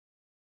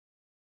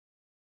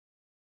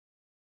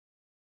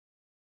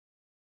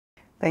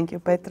Thank you,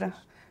 Petra.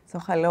 So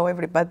hello,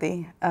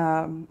 everybody.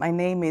 My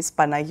name is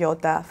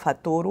Panagiota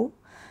Fatourou,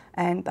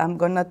 and I'm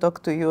going to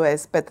talk to you,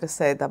 as Petra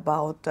said,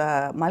 about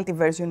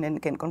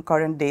multi-versioning and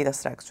concurrent data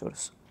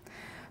structures.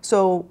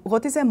 So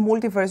what is a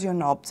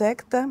multi-version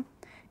object?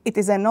 It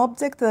is an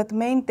object that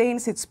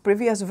maintains its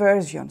previous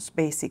versions,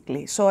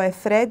 basically. So a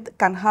thread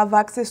can have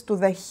access to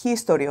the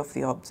history of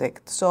the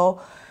object,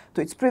 so to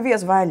its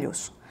previous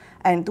values.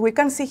 And we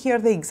can see here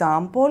the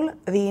example.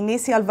 The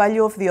initial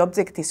value of the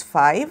object is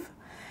 5.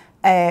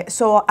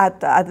 So at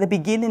the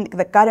beginning,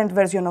 the current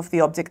version of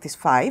the object is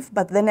 5,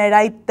 but then a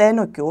write 10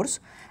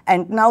 occurs,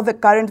 and now the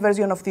current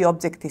version of the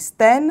object is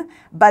 10,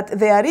 but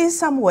there is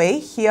some way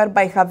here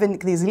by having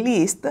this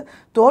list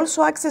to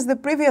also access the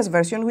previous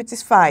version, which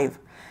is 5.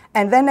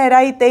 And then a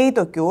write 8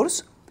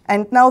 occurs,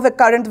 and now the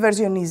current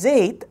version is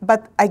 8,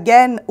 but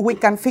again, we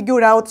can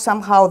figure out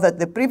somehow that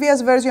the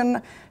previous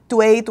version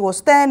to 8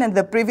 was 10, and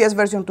the previous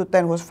version to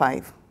 10 was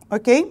 5,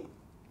 okay?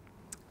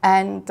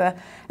 And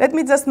let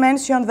me just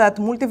mention that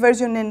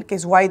multi-versioning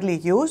is widely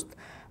used,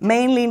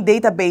 mainly in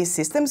database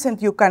systems, and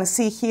you can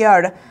see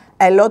here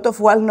a lot of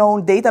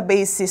well-known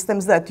database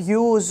systems that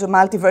use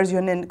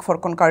multi-versioning for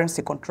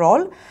concurrency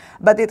control,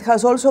 but it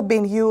has also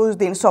been used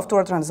in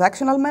software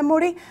transactional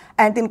memory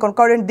and in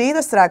concurrent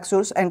data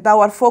structures, and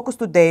our focus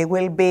today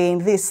will be in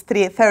this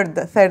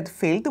third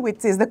field,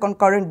 which is the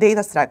concurrent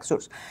data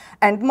structures.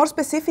 And more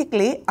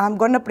specifically, I'm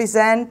going to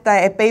present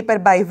a paper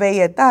by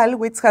Wei et al.,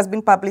 which has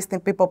been published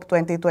in PPOP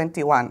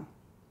 2021.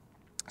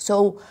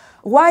 So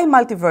why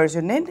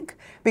multi-versioning?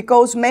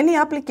 Because many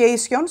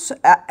applications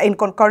in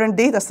concurrent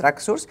data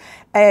structures,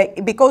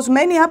 because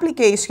many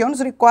applications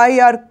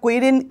require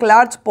querying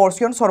large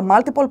portions or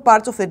multiple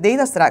parts of the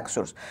data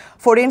structures.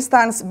 For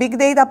instance, big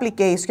data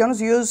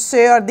applications use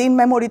shared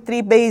in-memory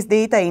tree-based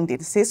data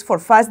indices for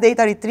fast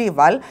data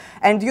retrieval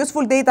and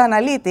useful data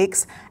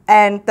analytics.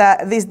 And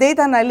these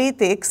data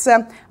analytics,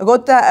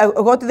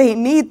 what they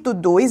need to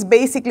do is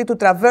basically to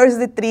traverse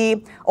the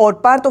tree or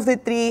part of the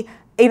tree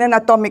in an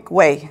atomic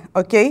way,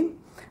 okay?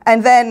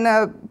 And then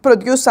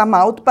produce some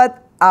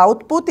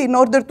output in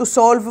order to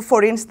solve,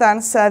 for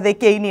instance, the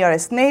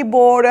k-nearest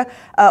neighbor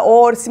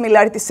or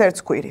similarity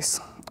search queries,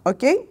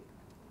 okay?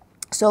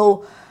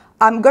 So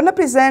I'm going to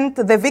present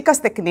the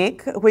Vikas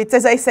technique, which,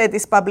 as I said,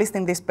 is published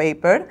in this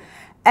paper.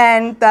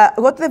 And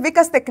what the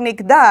Vikas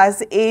technique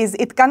does is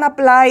it can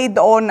apply it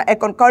on a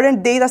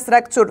concurrent data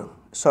structure,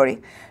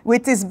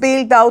 which is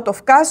built out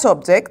of cache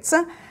objects.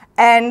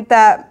 And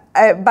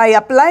by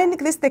applying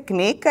this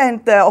technique,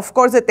 and of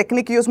course the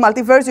technique uses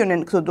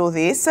multi-versioning to do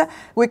this,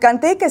 we can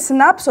take a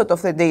snapshot of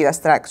the data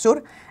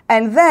structure,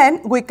 and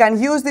then we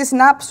can use this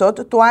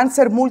snapshot to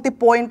answer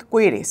multi-point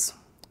queries,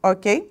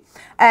 okay?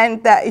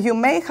 And you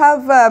may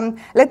have,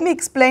 let me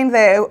explain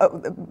the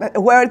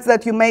words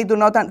that you may do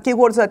not,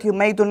 keywords that you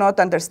may do not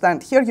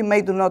understand here, you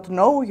may do not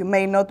know, you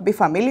may not be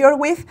familiar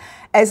with.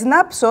 A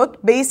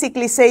snapshot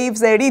basically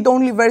saves a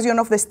read-only version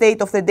of the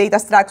state of the data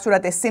structure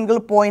at a single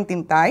point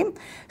in time.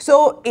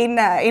 So in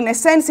a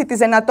sense, it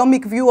is an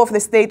atomic view of the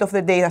state of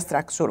the data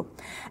structure.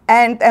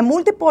 And a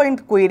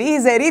multi-point query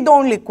is a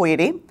read-only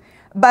query,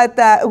 but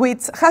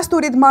which has to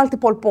read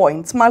multiple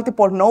points,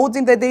 multiple nodes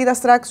in the data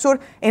structure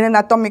in an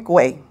atomic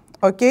way.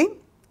 Okay,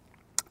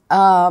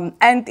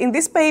 and in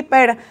this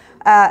paper,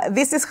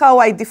 this is how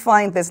I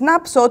define the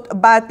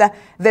snapshot, but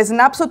the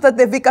snapshot that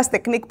the Vikas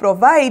technique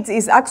provides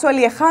is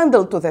actually a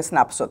handle to the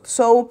snapshot.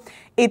 So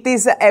it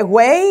is a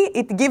way,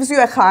 it gives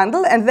you a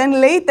handle, and then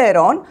later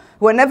on,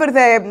 whenever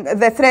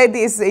the thread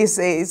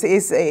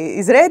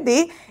is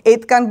ready,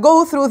 it can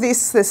go through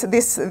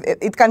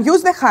it can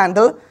use the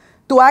handle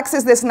to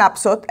access the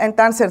snapshot and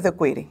answer the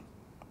query.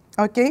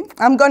 Okay,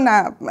 I'm going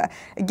to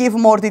give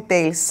more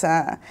details.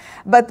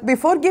 But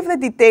before I give the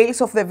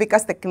details of the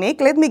Vikas technique,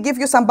 let me give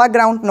you some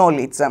background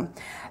knowledge.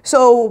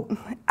 So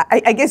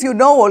I guess you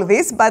know all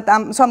this, but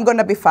so I'm going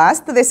to be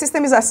fast. The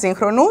system is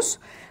asynchronous.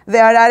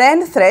 There are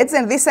n threads,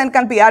 and this n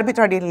can be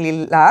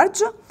arbitrarily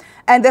large.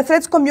 And the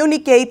threads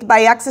communicate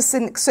by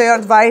accessing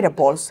shared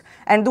variables.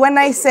 And when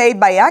I say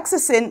by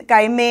accessing,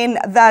 I mean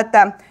that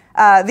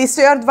these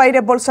shared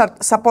variables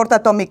support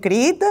atomic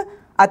read,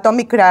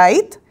 atomic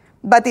write,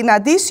 but in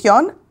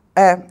addition,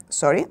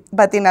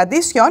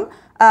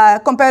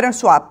 compare and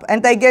swap.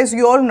 And I guess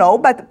you all know,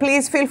 but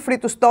please feel free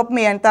to stop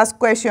me and ask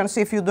questions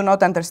if you do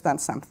not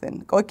understand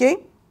something, okay?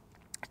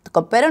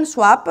 Compare and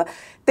swap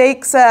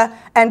takes,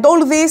 and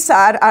all these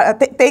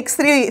takes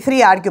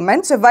three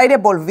arguments, a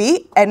variable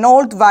v, an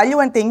old value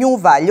and a new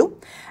value.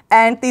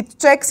 And it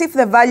checks if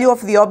the value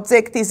of the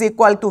object is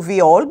equal to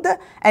v old,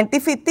 and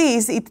if it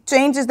is, it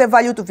changes the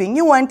value to v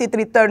new and it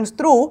returns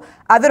true,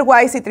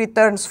 otherwise it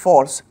returns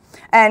false.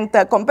 And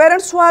compare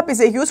and swap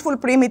is a useful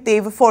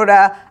primitive for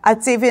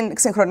achieving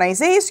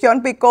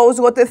synchronization, because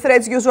what the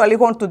threads usually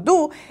want to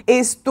do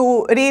is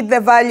to read the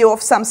value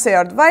of some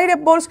shared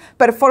variables,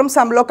 perform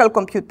some local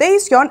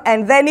computation,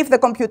 and then if the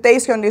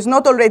computation is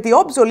not already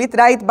obsolete,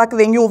 write back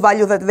the new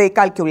value that they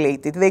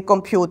calculated, they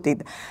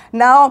computed.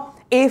 Now,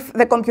 if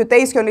the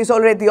computation is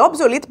already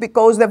obsolete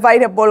because the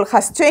variable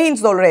has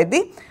changed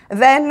already,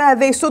 then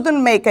they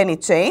shouldn't make any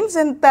change.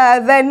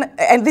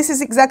 And this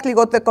is exactly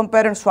what the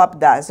compare and swap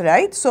does,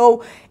 right?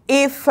 So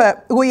if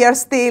we are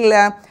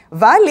still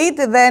valid,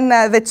 then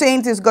the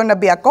change is going to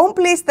be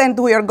accomplished and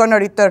we are going to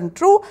return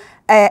true.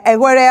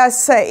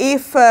 Whereas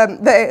if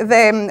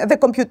the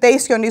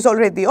computation is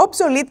already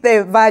obsolete,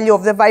 the value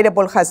of the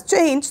variable has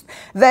changed,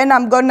 then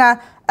I'm going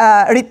to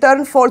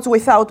return false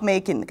without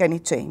making any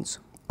change,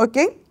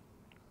 okay?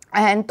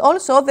 And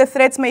also, the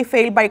threads may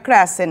fail by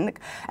crashing.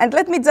 And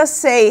let me just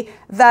say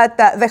that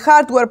the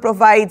hardware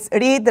provides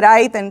read,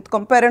 write, and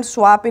compare and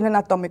swap in an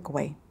atomic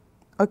way,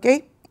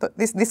 okay?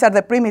 These are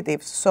the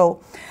primitives.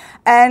 So,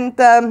 and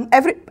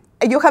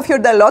you have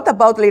heard a lot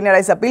about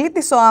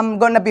linearizability, so I'm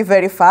going to be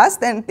very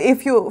fast. And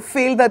if you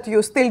feel that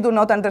you still do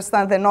not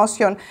understand the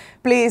notion,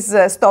 please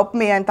stop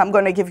me, and I'm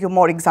going to give you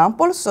more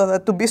examples so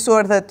that to be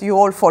sure that you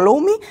all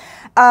follow me.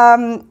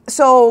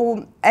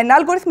 So an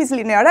algorithm is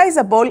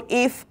linearizable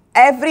if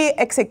every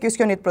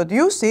execution it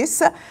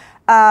produces,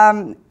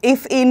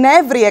 if in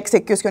every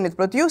execution it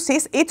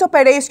produces, each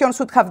operation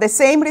should have the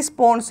same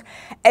response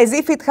as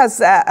if it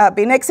has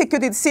been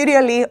executed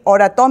serially or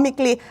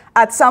atomically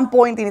at some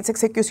point in its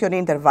execution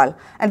interval.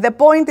 And the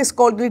point is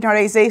called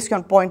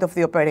linearization point of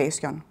the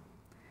operation.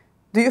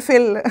 Do you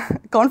feel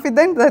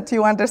confident that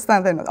you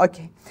understand them?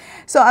 Okay.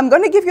 So I'm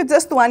going to give you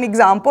just one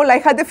example. I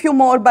had a few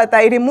more, but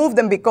I removed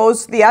them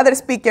because the other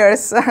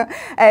speakers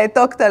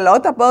talked a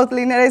lot about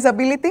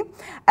linearizability.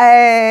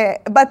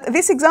 But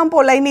this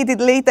example I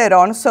needed later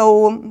on,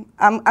 so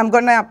I'm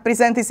going to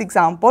present this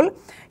example.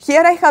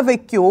 Here I have a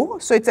queue,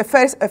 so it's a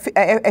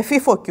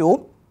FIFO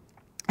queue.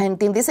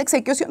 And in this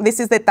execution, this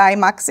is the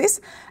time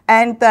axis.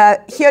 And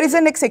here is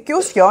an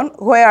execution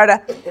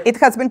where it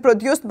has been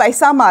produced by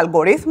some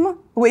algorithm,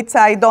 which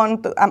I'm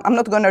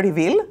not going to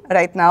reveal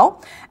right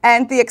now.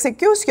 And the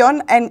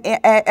execution,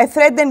 a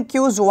thread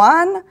enqueues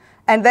 1,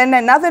 and then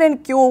another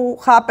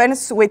enqueue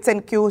happens, which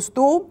enqueues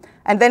 2,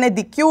 and then a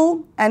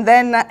dequeue, and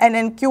then an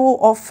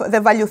enqueue of the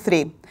value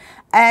 3.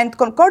 And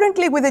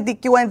concurrently with the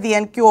dequeue and the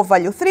enqueue of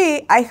value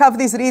 3, I have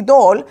this read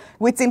all,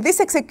 which in this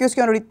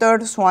execution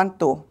returns 1,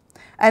 2.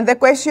 And the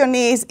question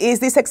is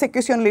this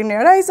execution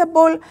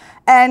linearizable?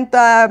 And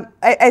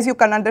as you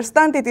can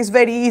understand, it is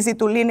very easy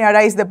to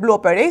linearize the blue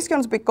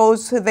operations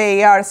because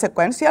they are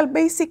sequential,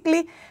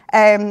 basically,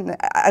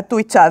 to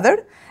each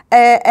other.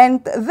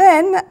 And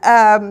then,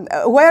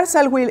 where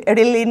shall we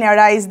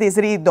relinearize this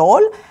read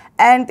all?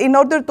 And in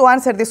order to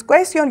answer this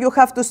question, you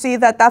have to see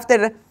that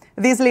after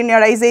this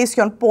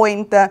linearization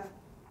point,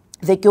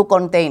 the queue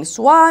contains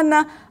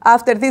 1.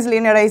 After this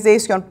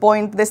linearization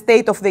point, the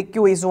state of the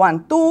queue is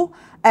 1, 2.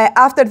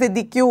 After the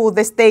dequeue,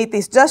 the state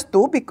is just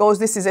 2, because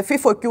this is a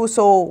FIFO queue,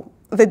 so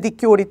the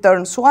dequeue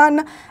returns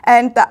 1.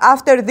 And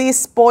after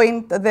this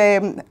point,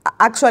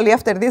 actually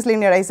after this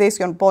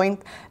linearization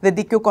point, the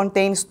dequeue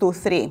contains 2,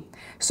 3.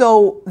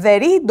 So the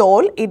read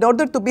all, in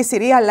order to be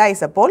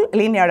serializable,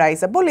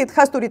 linearizable, it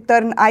has to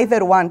return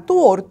either 1, 2,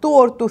 or 2,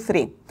 or 2,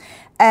 3.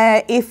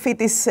 If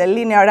it is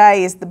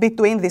linearized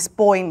between this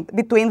point,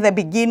 between the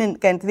beginning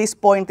and this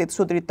point, it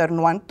should return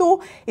 1,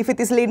 2. If it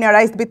is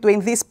linearized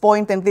between this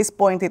point and this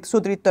point, it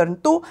should return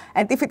 2.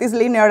 And if it is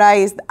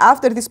linearized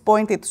after this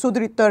point, it should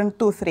return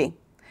 2, 3.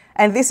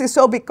 And this is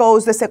so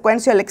because the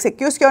sequential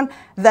execution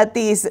that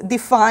is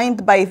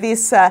defined by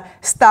these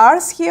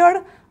stars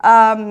here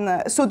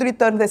should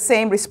return the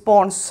same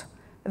response.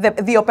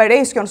 The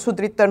operation should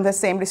return the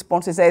same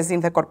responses as in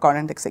the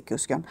concurrent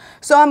execution.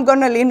 So I'm going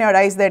to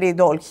linearize the read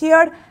all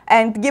here.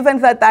 And given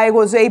that I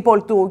was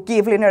able to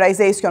give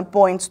linearization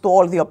points to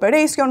all the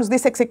operations,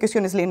 this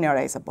execution is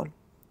linearizable.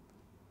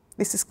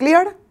 This is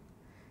clear?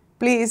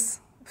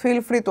 Please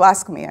feel free to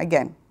ask me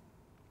again.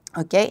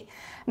 Okay.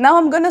 Now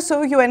I'm going to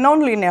show you a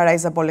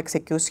non-linearizable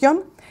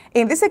execution.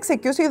 In this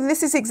execution,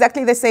 this is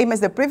exactly the same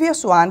as the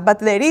previous one, but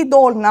the read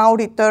all now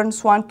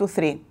returns 1, 2,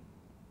 3.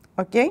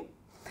 Okay.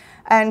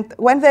 And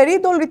when the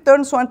read all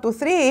returns 1, 2,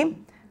 3,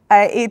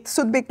 it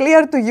should be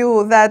clear to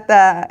you that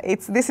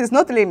this is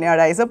not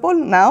linearizable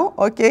now,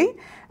 okay?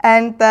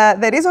 And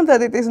the reason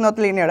that it is not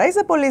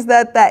linearizable is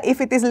that if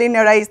it is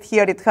linearized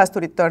here, it has to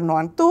return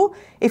 1, 2.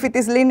 If it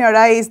is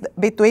linearized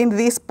between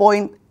this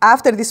point,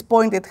 after this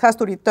point, it has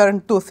to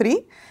return 2,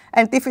 3.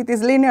 And if it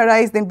is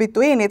linearized in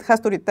between, it has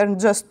to return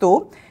just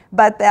 2.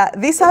 But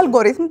this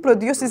algorithm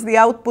produces the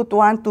output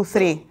 1, 2,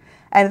 3.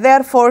 And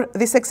therefore,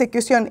 this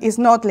execution is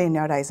not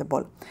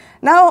linearizable.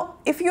 Now,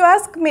 if you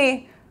ask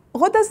me,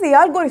 what does the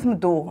algorithm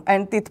do?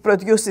 And it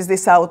produces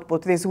this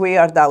output, this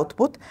weird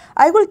output.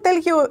 I will tell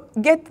you,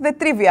 get the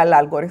trivial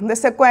algorithm, the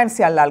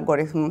sequential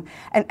algorithm.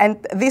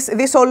 And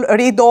this all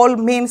read all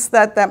means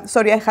that,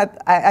 sorry,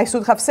 I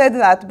should have said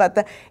that,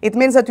 but it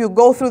means that you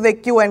go through the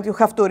queue and you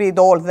have to read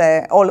all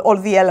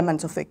the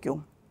elements of the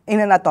queue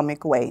in an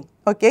atomic way,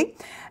 okay?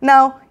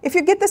 Now, if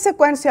you get the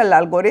sequential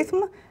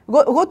algorithm,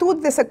 what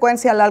would the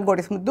sequential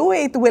algorithm do?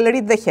 It will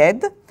read the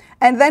head,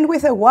 and then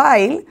with a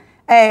while,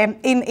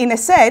 in a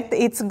set,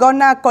 it's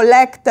gonna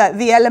collect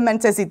the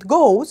elements as it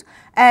goes,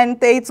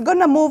 and it's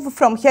gonna move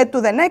from head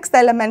to the next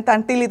element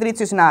until it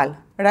reaches null,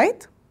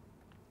 right?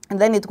 And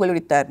then it will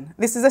return.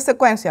 This is a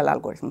sequential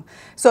algorithm.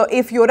 So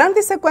if you run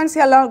the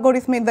sequential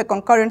algorithm in the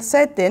concurrent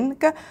setting,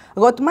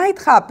 what might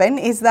happen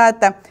is that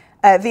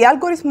the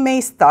algorithm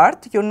may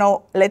start,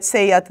 let's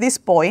say at this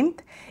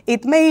point.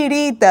 It may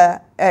read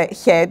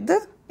head.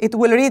 It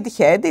will read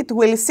head. It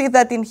will see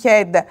that in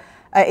head,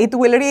 it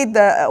will read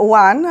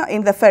 1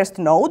 in the first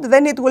node.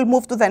 Then it will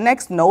move to the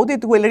next node.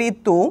 It will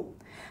read 2.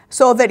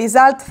 So the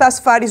result thus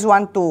far is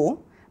 1, 2.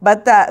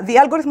 But the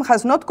algorithm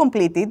has not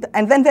completed,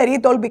 and then the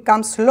read all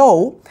becomes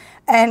slow.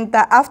 And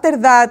after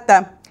that,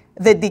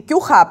 the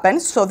dequeue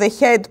happens, so the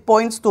head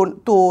points to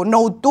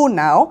node 2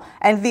 now,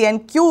 and the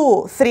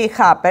enqueue3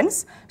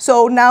 happens.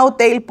 So now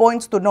tail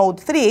points to node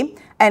 3,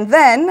 and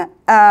then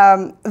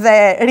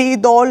the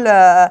read all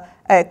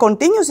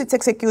continues its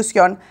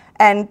execution,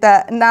 and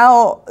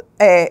now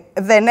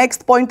the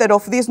next pointer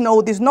of this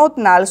node is not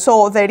null,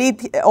 so the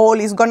read all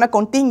is going to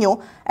continue,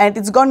 and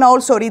it's going to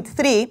also read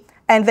 3.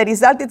 And the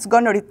result it's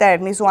going to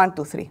return is 1,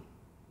 2, 3.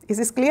 Is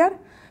this clear?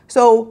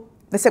 So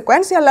the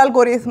sequential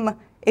algorithm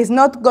is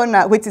not going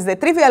to, which is the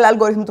trivial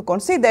algorithm to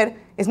consider,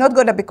 is not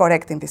going to be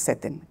correct in this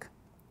setting.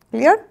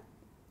 Clear?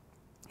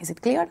 Is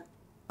it clear?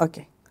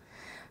 OK.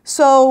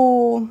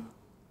 So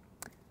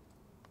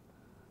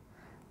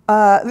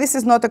this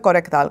is not a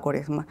correct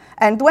algorithm.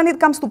 And when it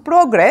comes to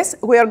progress,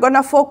 we are going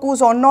to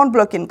focus on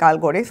non-blocking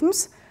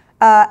algorithms,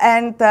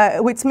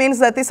 which means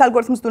that these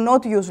algorithms do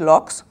not use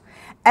locks.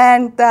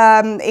 And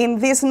in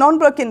this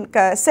non-blocking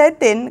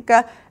setting,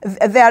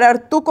 there are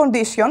two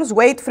conditions,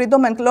 wait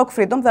freedom and lock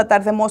freedom, that are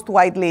the most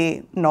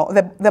widely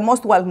the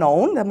most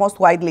well-known, the most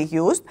widely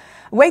used.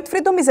 Wait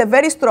freedom is a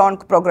very strong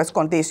progress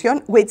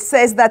condition, which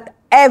says that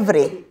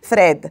every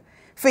thread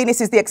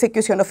finishes the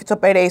execution of its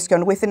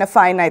operation within a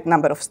finite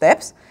number of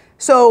steps.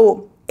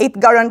 So it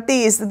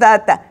guarantees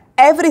that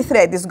every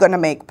thread is going to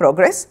make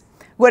progress.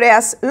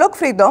 Whereas lock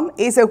freedom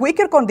is a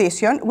weaker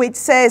condition, which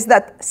says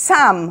that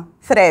some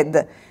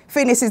thread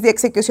finishes the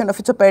execution of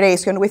its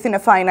operation within a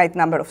finite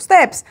number of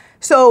steps.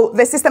 So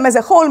the system as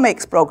a whole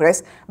makes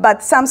progress,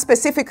 but some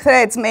specific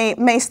threads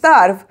may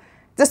starve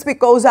just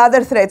because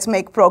other threads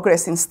make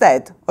progress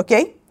instead,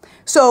 okay?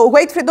 So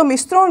wait freedom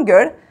is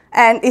stronger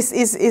and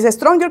is a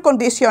stronger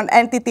condition,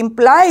 and it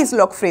implies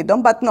lock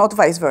freedom, but not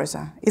vice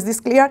versa. Is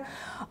this clear?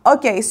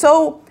 Okay,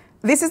 so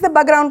this is the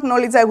background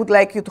knowledge I would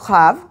like you to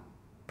have.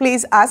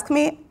 Please ask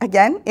me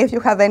again if you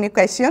have any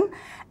question.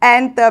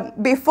 And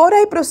before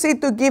I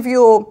proceed to give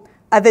you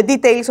the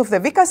details of the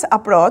Vikas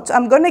approach,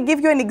 I'm going to give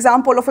you an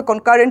example of a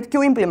concurrent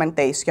queue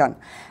implementation,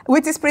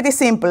 which is pretty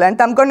simple,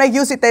 and I'm going to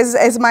use it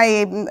as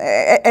my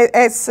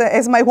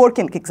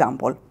working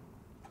example.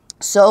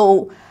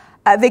 So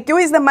the queue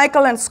is the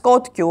Michael and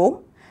Scott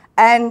queue,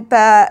 and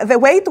the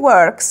way it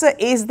works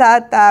is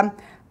that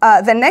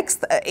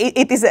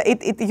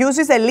it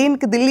uses a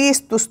linked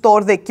list to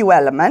store the queue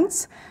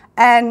elements,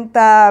 and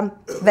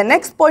the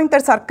next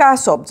pointers are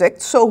cache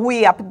objects, so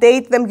we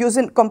update them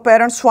using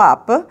compare and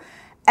swap.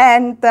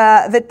 And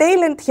the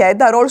tail and head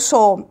are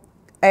also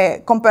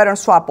compare and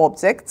swap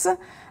objects.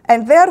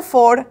 And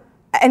therefore,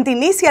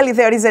 initially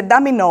there is a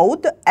dummy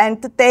node,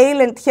 and tail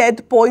and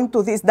head point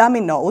to this dummy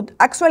node.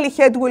 Actually,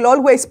 head will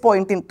always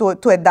point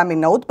to a dummy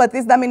node, but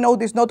this dummy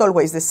node is not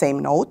always the same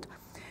node.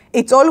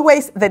 It's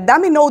always, the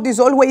dummy node is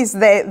always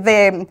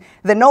the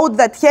node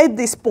that head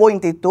is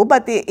pointed to,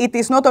 but it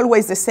is not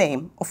always the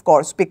same, of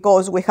course,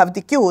 because we have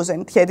the queues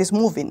and head is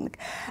moving.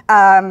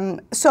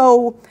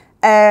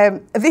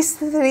 These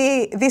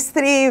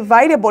three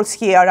variables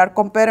here are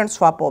compare and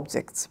swap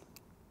objects.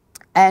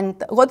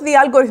 And what the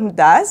algorithm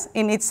does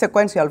in its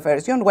sequential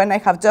version, when I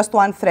have just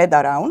one thread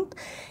around,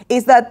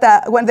 is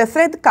that when the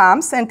thread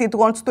comes and it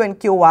wants to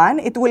enqueue one,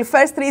 it will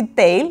first read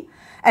tail,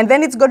 and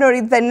then it's going to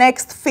read the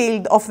next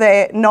field of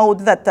the node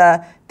that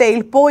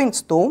tail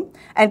points to.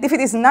 And if it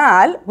is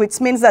null,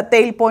 which means that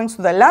tail points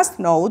to the last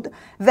node,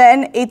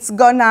 then it's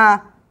going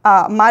to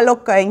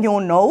malloc a new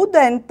node,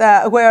 and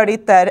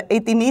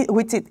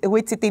which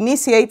it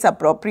initiates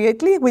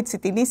appropriately,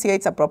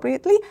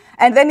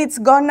 and then it's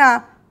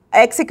gonna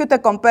execute a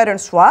compare and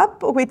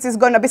swap, which is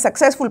gonna be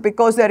successful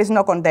because there is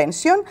no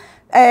contention,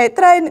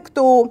 trying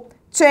to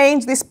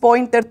change this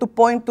pointer to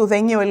point to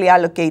the newly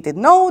allocated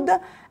node.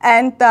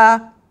 And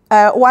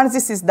once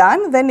this is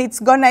done, then it's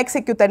gonna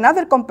execute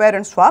another compare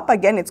and swap.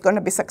 Again, it's gonna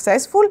be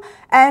successful,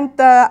 and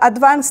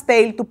advance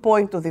tail to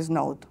point to this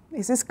node.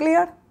 Is this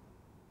clear?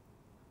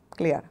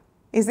 Clear.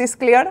 Is this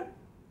clear?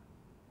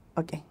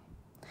 Okay.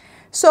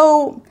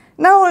 So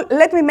now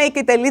let me make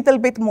it a little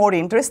bit more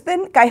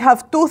interesting. I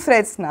have two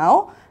threads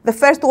now. The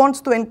first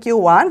wants to enqueue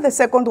one, the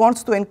second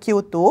wants to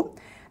enqueue two.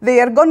 They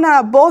are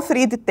gonna both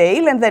read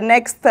tail and the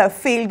next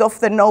field of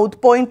the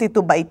node pointed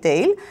to by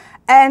tail.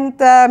 And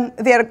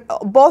they are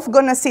both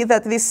gonna see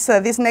that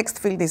this next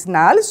field is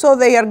null. So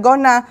they are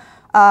gonna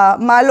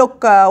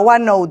malloc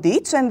one node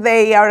each, and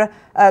they are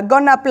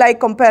going to apply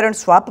compare and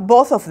swap,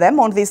 both of them,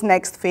 on this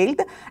next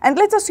field. And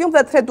let's assume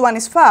that thread 1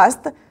 is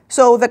fast,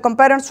 So the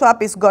concurrent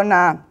swap is going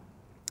to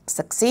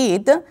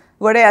succeed,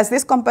 whereas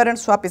this concurrent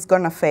swap is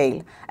going to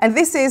fail. And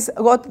this is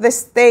what the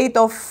state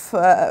of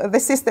the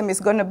system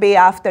is going to be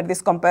after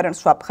this concurrent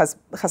swap has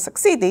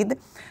succeeded.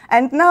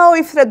 And now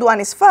if thread 1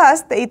 is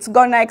fast, it's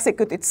going to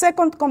execute its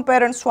second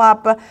concurrent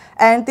swap,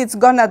 and it's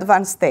going to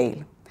advance tail.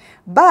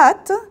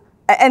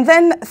 And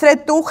then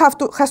thread 2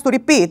 has to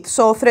repeat.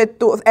 So thread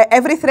 2,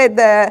 every thread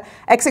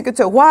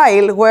executes a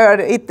while where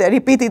it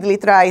repeatedly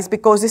tries,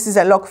 because this is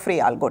a lock-free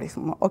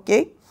algorithm,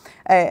 okay?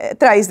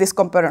 Tries these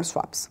concurrent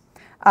swaps.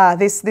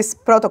 This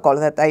protocol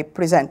that I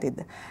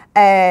presented.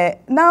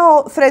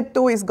 Now thread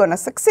 2 is going to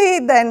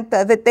succeed, and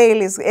the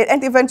tail is,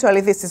 and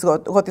eventually this is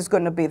what is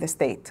going to be the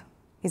state.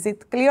 Is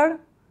it clear?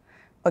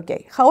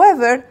 Okay.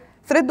 However,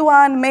 thread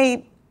 1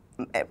 may,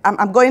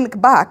 I'm going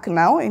back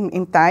now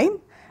in time,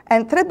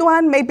 and thread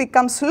 1 may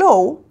become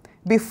slow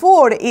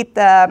before it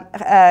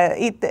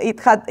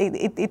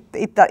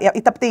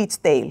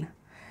updates tail.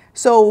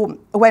 So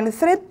when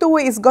thread 2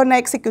 is going to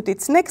execute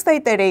its next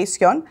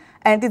iteration,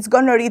 and it's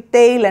going to read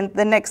tail and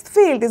the next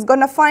field, it's going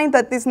to find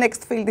that this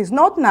next field is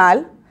not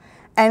null,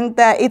 and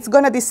it's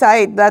going to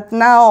decide that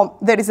now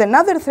there is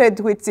another thread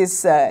which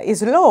is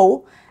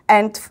low,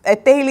 and a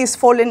tail is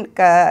falling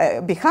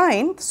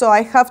behind, so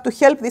I have to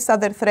help this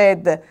other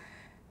thread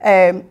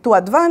to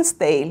advance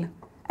tail.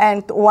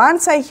 And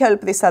once I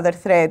help this other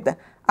thread,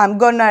 I'm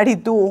going to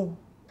redo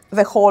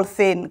the whole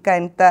thing.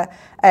 And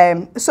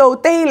so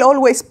tail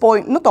always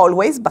point, not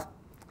always,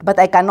 but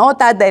I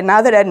cannot add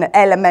another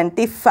element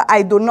if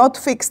I do not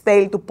fix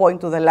tail to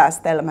point to the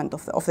last element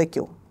of the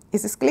queue.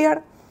 Is this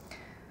clear?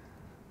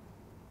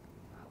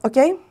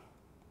 Okay?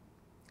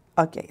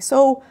 Okay,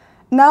 so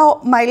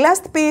now my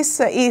last piece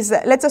is,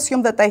 let's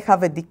assume that I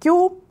have a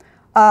DQ.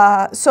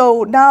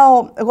 So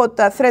now what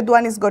thread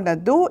 1 is going to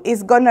do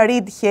is going to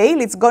read tail,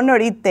 it's going to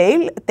read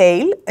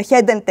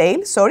head and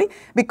tail, sorry,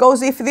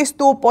 because if these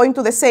two point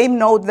to the same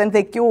node, then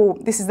the queue,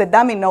 this is the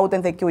dummy node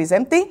and the queue is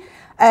empty.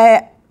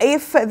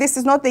 If this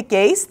is not the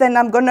case, then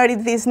I'm going to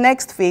read this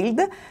next field.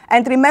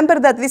 And remember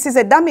that this is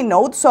a dummy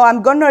node, so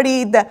I'm going to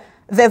read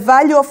the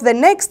value of the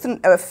next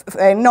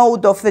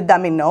node of the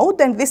dummy node,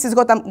 and this is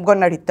what I'm going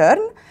to return.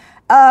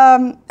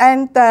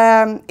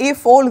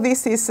 If all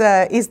this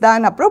is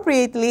done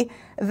appropriately,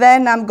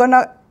 then I'm going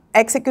to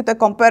execute a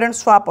concurrent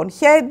swap on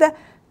head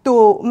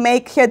to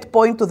make head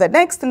point to the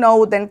next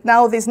node, and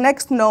now this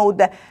next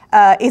node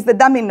is the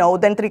dummy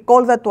node, and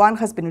recall that one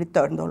has been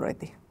returned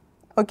already.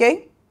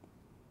 Okay?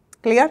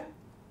 Clear?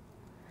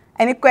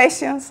 Any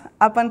questions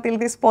up until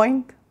this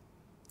point?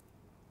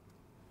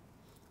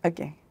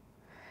 Okay.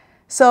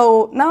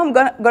 So now I'm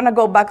going to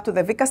go back to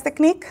the Vikas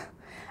technique.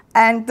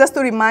 And just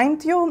to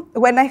remind you,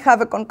 when I have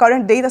a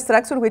concurrent data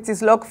structure which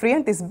is log-free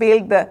and is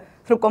built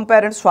through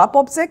concurrent swap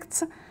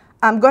objects,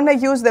 I'm going to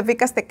use the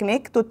Vikas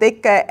technique to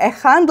take a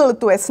handle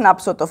to a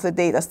snapshot of the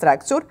data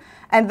structure,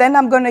 and then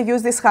I'm going to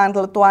use this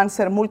handle to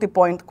answer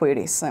multi-point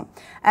queries.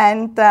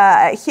 And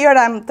here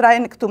I'm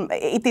trying to,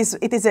 it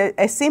is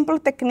a simple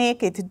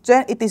technique,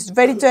 it is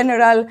very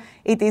general,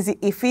 it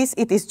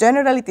is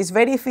general, it is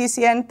very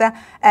efficient,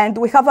 and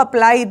we have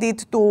applied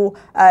it to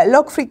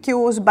log-free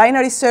queues,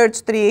 binary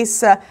search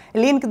trees,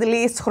 linked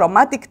lists,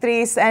 chromatic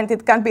trees, and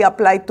it can be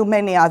applied to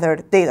many other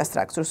data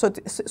structures.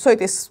 So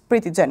it is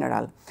pretty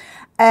general.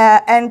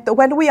 And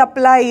when we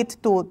apply it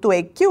to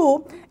a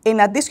queue, in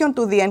addition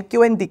to the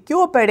enqueue and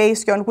dequeue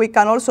operation, we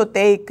can also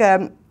take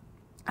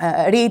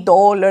read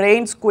all,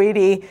 range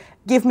query,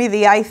 give me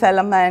the ith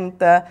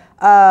element,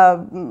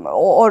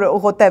 or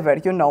whatever,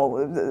 you know,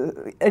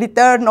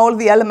 return all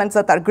the elements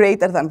that are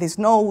greater than this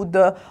node,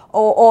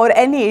 or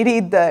any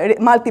read,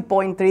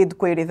 multi-point read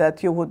query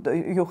that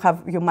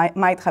you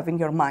might have in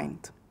your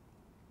mind.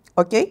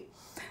 Okay?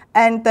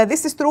 And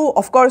this is true,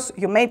 of course.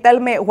 You may tell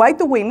me, why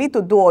do we need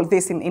to do all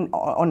this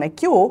on a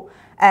queue?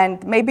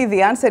 And maybe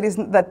the answer is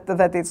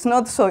that it's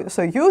not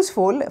so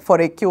useful for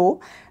a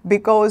queue,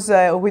 because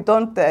we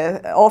don't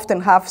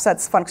often have such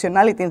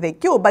functionality in the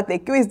queue, but the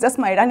queue is just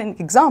my running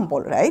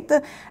example, right?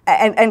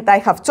 And I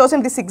have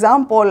chosen this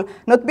example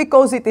not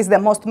because it is the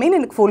most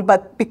meaningful,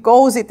 but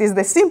because it is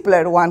the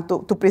simpler one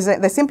to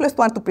present, the simplest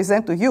one to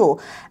present to you.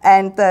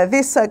 And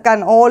this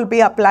can all be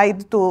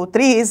applied to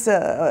trees,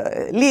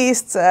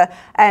 lists,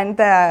 and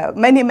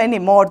many, many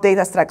more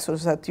data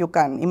structures that you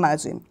can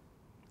imagine.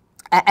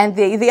 And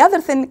the other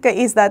thing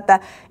is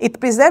that it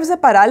preserves the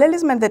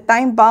parallelism and the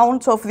time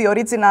bounds of the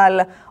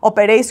original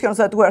operations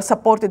that were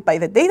supported by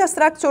the data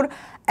structure.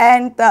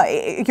 And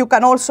you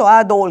can also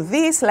add all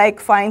this, like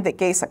find the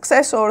key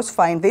successors,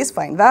 find this,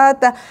 find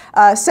that,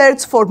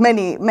 search for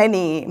many,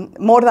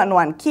 more than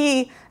one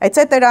key,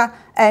 etc.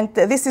 And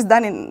this is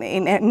done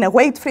in a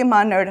weight-free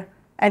manner,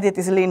 and it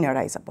is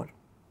linearizable.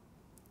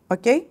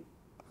 Okay?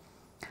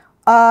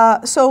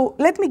 So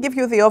let me give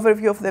you the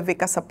overview of the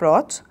Vikas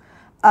approach.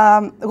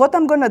 What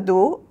I'm going to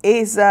do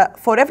is,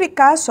 for every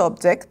cache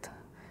object,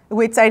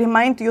 which I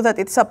remind you that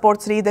it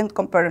supports read and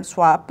concurrent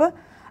swap,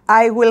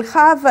 I will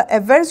have a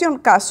version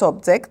cache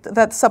object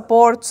that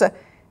supports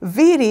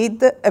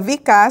vread,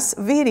 vcache,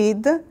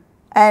 vread,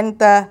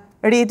 and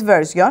read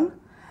version.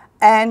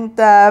 And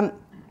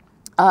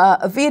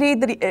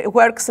vRead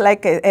works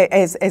like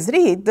as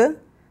read,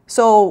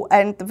 so,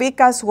 and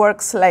vCache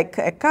works like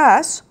a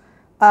cache.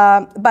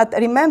 But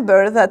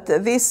remember that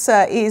this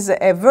is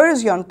a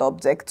versioned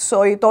object,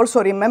 so it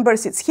also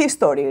remembers its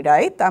history,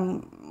 right?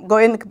 I'm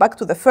going back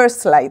to the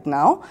first slide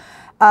now.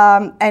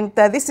 And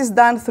this is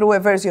done through a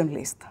version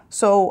list.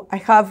 So I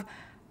have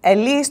a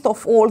list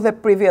of all the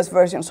previous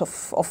versions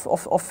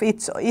of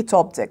each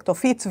object,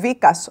 of each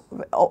vCache,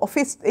 of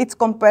each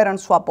compare and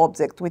swap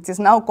object, which is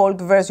now called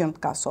version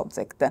cache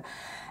object.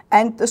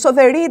 And so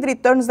the read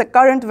returns the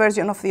current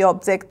version of the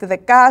object. The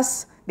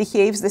cache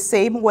behaves the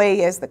same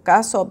way as the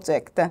cache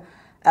object,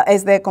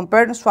 as the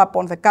compare and swap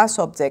on the cache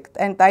object.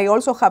 And I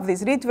also have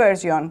this read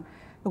version,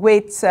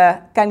 which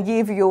can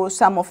give you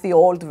some of the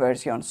old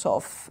versions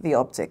of the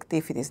object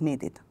if it is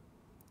needed.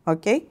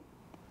 Okay?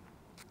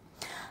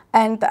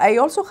 And I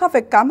also have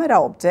a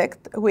camera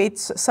object which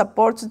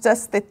supports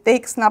just the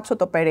take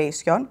snapshot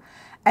operation.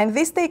 And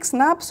this take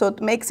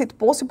snapshot makes it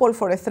possible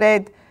for a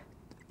thread.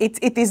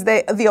 It is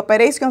the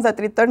operation that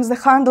returns the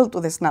handle to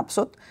the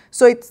snapshot.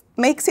 So it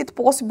makes it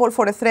possible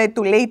for a thread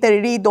to later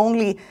read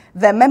only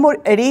the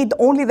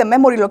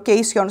memory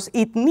locations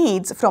it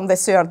needs from the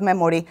shared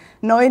memory,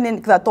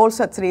 knowing that all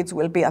such reads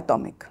will be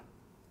atomic.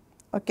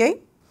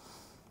 Okay?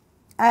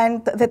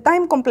 And the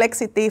time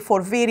complexity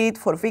for vRead,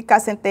 for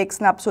vCache and take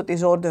snapshot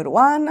is order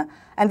 1,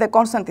 and the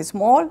constant is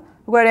small,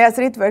 whereas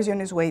read version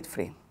is weight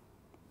free.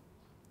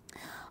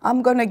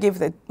 I'm going to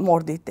give more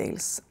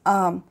details.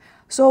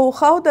 So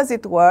how does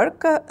it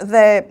work?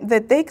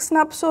 The take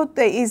snapshot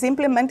is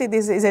implemented,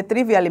 is a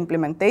trivial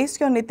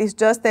implementation. It is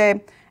just a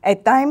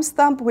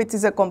timestamp, which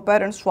is a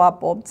compare and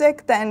swap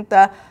object, and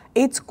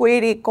each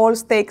query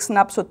calls take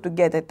snapshot to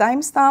get a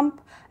timestamp,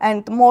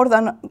 and more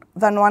than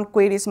one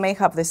queries may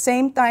have the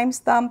same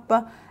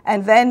timestamp,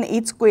 and then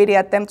each query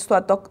attempts to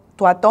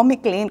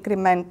atomically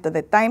increment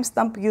the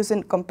timestamp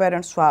using compare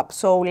and swap.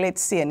 So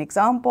let's see an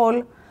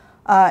example.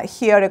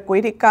 Here a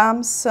query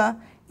comes.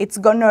 It's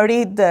going to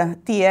read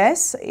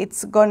TS,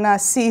 it's going to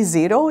see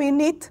 0 in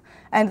it,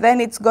 and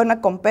then it's going to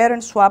compare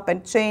and swap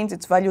and change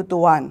its value to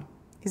 1.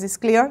 Is this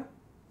clear?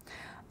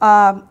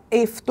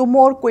 If 2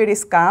 more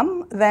queries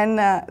come, then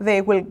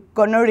they will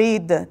going to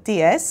read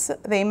TS,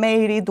 they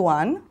may read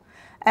 1,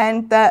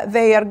 and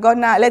they are going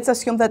to, let's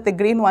assume that the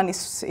green one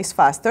is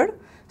faster.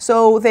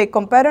 So they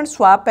compare and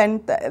swap,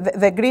 and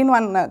the green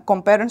one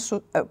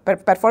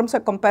performs a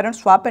compare and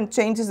swap and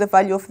changes the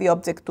value of the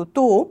object to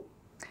 2.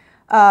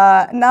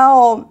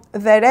 Now,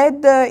 the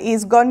red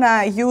is going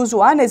to use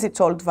 1 as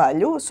its old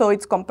value, so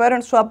its compare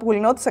and swap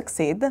will not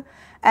succeed.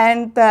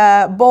 And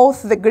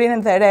both the green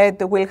and the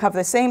red will have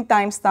the same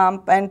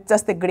timestamp, and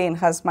just the green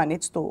has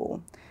managed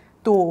to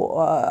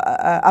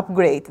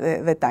upgrade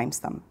the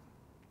timestamp.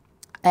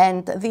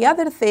 And the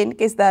other thing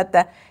is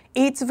that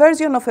each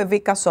version of a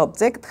vCache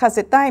object has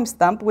a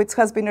timestamp which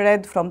has been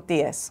read from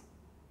TS.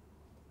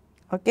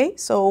 Okay,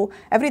 so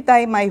every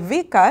time I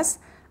vCache,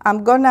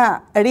 I'm going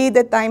to read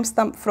a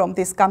timestamp from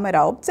this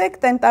camera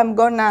object, and I'm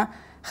going to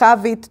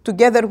have it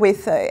together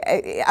with,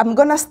 I'm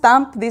going to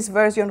stamp this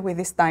version with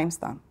this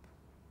timestamp.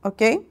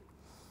 Okay?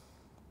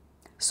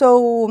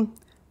 So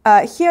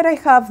here I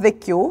have the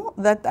queue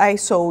that I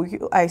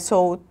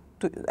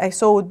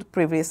showed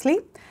previously.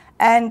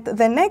 And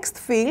the next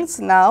fields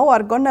now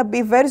are going to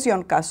be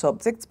version cache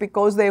objects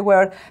because they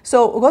were,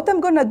 so what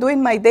I'm going to do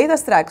in my data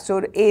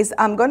structure is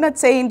I'm going to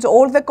change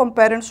all the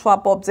compare and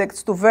swap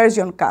objects to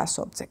version cache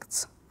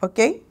objects.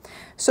 Okay?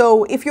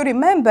 So if you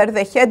remember,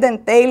 the head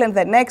and tail and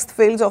the next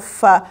fields of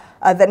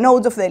the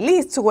nodes of the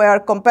lists were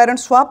compare and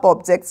swap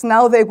objects.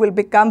 Now they will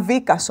become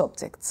vCache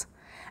objects.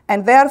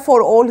 And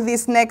therefore, all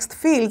these next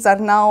fields are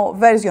now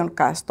version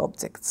cached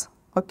objects.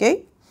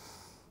 Okay?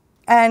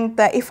 And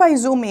if I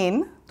zoom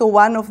in to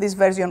one of these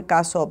version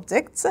cache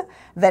objects,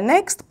 the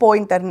next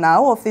pointer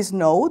now of this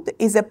node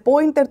is a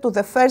pointer to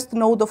the first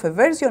node of a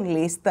version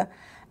list,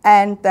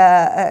 and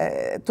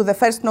to the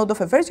first node of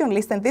a version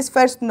list, and this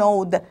first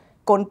node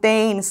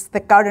contains the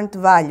current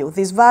value.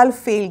 This val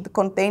field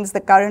contains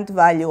the current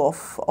value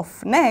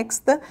of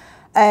next,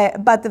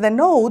 but the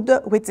node,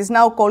 which is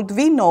now called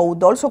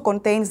vNode, also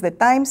contains the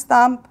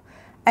timestamp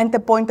and a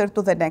pointer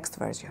to the next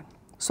version,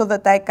 so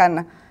that I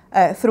can,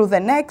 through the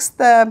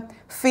next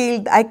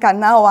field, I can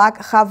now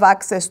have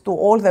access to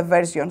all the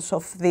versions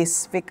of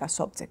this vCache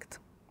object.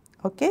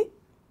 Okay?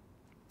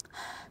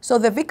 So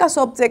the vCache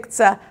objects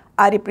are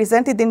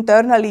represented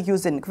internally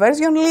using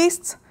version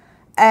lists,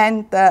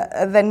 and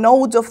the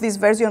nodes of these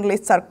version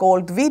lists are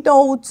called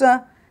vNodes,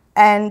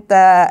 and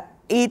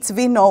each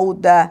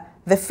vNode,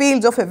 the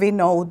fields of a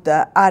vNode,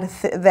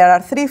 there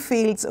are 3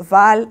 fields,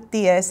 val,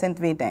 ts, and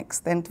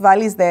vNext. And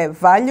val is the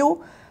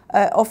value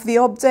of the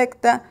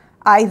object,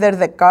 either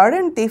the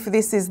current, if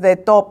this is the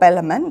top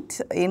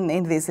element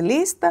in this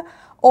list,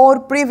 or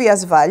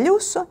previous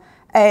values.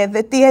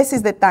 The ts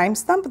is the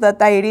timestamp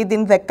that I read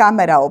in the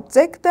camera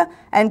object,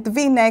 and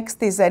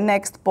vNext is a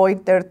next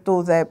pointer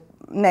to the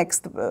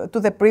to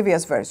the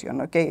previous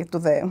version, okay, to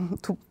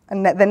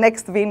the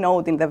next V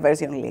node in the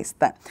version list.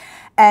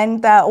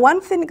 And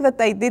one thing that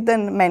I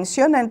didn't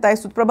mention, and I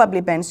should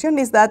probably mention,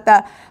 is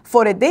that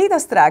for a data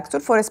structure,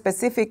 for a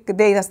specific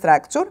data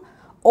structure,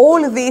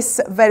 all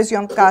these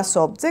version cache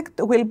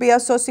objects will be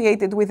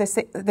associated with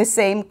the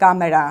same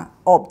camera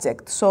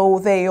object. So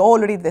they all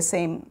read the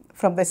same,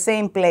 from the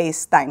same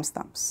place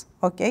timestamps,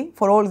 okay?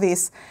 For all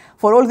these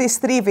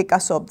 3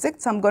 vcache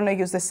objects, I'm going to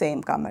use the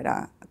same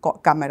camera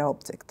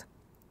object.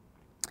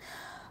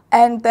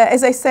 And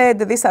as I said,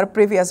 these are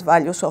previous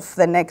values of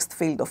the next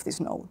field of this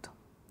node,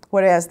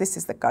 whereas this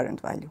is the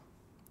current value.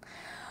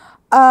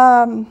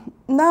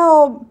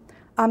 Now,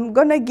 I'm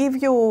going to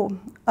give you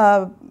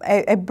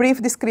a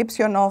brief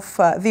description of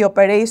the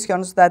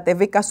operations that the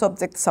vcache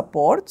object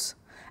supports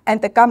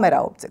and the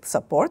camera object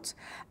supports.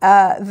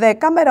 The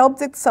camera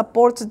object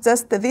supports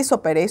just this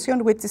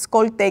operation, which is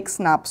called take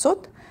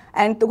snapshot.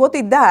 And what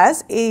it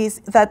does is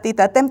that it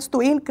attempts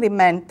to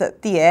increment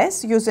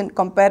TS using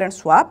compare and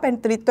swap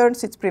and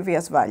returns its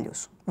previous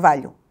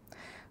value.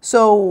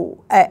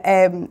 So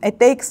a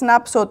take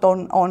snapshot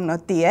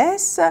on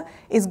TS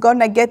is going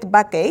to get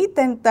back 8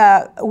 and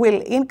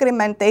will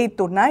increment 8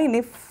 to 9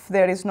 if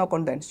there is no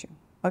contention.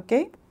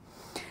 Okay?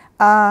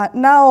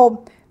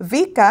 Now,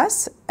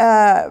 vcache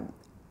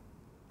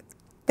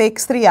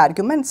takes 3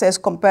 arguments, says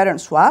compare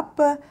and swap,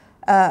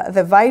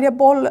 the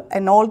variable,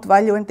 an old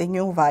value and a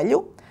new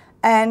value.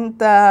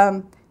 And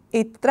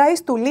it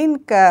tries to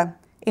link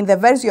in the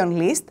version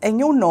list a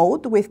new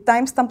node with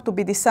timestamp to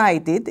be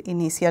decided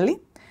initially.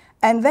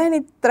 And then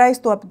it tries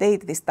to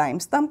update this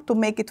timestamp to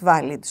make it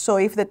valid. So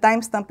if the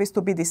timestamp is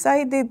to be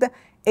decided,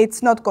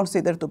 it's not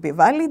considered to be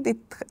valid.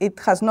 It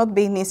has not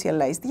been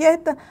initialized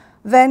yet.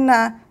 Then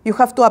you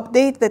have to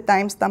update the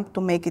timestamp to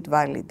make it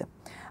valid.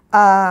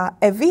 A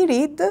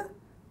vread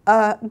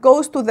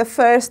goes to the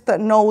first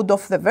node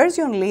of the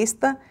version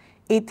list.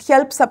 It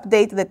helps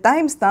update the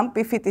timestamp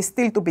if it is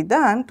still to be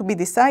done, to be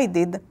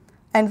decided,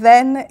 and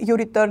then you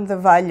return the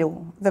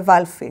value, the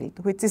val field,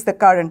 which is the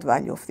current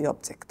value of the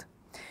object.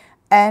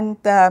 And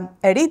a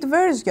read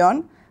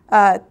version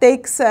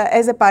takes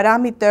as a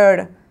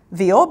parameter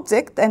the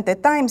object and the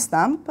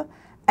timestamp,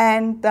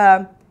 and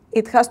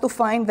it has to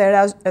find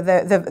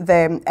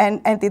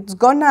and it's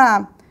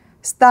gonna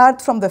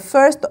start from the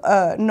first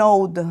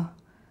node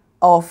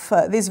of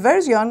this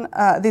version,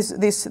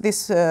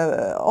 this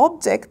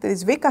object,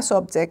 this vcache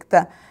object.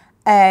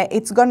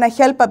 It's gonna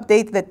help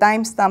update the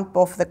timestamp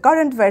of the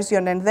current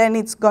version, and then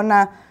it's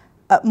gonna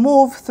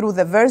move through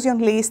the version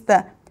list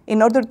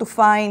in order to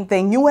find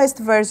the newest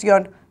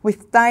version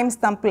with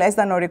timestamp less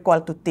than or equal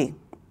to t.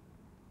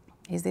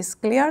 Is this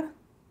clear?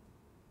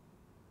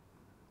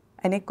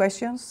 Any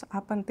questions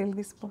up until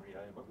this point?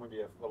 Sorry,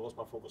 maybe I lost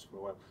my focus for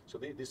a while. So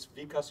this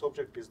vcache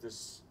object is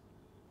this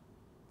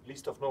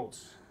list of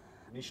nodes.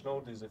 And each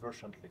node is a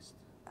version list.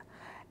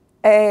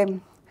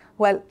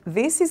 Well,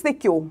 this is the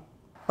queue,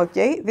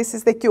 okay? This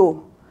is the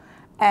queue.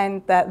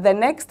 And the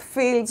next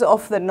fields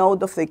of the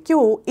node of the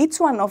queue, each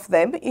one of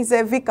them is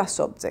a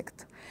vcache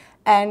object.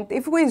 And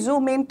if we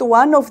zoom into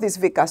one of these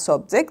vcache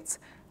objects,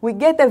 we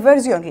get a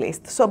version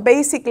list. So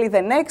basically,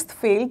 the next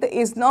field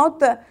is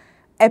not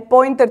a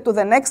pointer to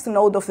the next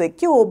node of the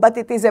queue, but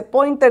it is a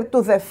pointer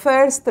to the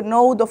first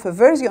node of a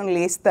version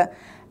list.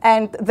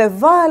 And the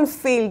val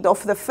field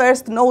of the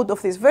first node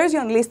of this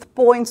version list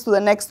points to the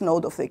next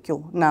node of the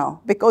queue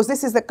now, because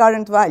this is the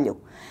current value.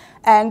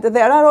 And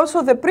there are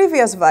also the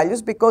previous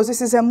values, because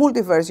this is a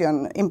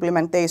multi-version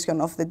implementation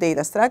of the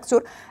data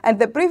structure. And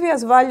the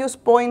previous values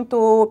point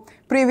to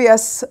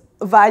previous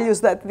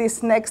values that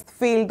this next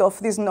field of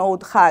this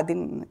node had,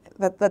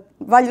 that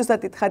values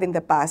that it had in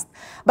the past.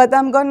 But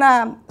I'm going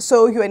to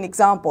show you an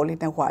example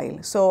in a while.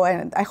 So,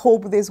 and I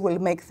hope this will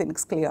make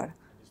things clear.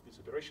 These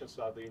operations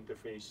are the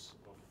interface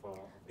of...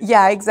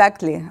 yeah,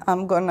 exactly.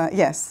 I'm going to,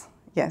 yes.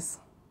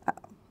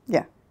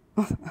 Yeah.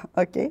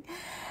 OK.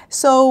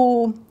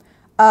 So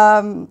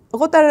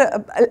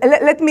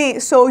let me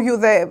show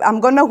you I'm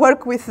going to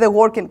work with the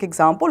working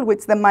example,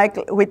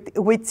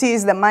 which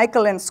is the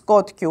Michael and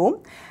Scott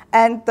queue.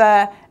 And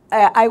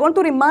I want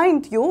to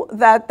remind you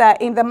that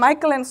in the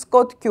Michael and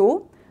Scott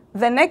queue,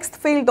 the next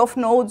field of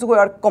nodes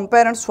were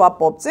compare and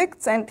swap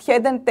objects, and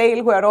head and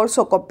tail were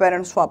also compare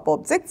and swap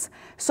objects.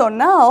 So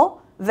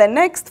now, the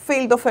next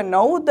field of a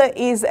node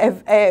is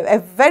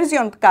a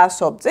version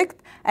cache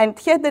object, and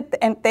head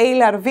and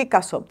tail are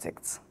vcache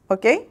objects.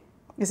 Okay?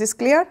 Is this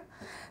clear?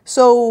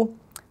 So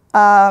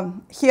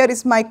here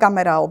is my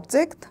camera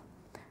object,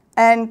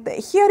 and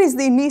here is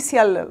the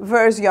initial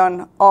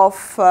version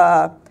of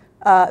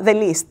the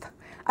list.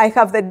 I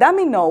have the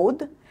dummy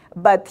node,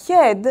 but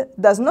head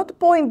does not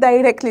point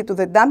directly to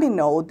the dummy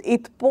node.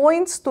 It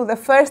points to the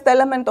first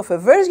element of a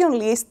version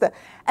list,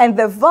 and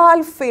the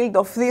val field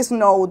of this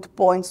node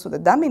points to the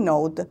dummy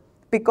node,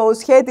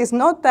 because head is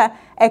not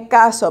a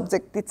cache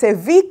object, it's a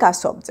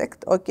vcache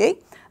object, okay?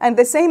 And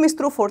the same is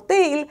true for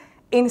tail.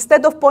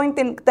 instead of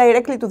pointing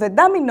directly to the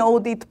dummy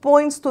node, it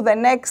points to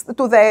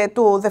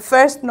the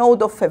first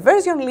node of a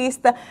version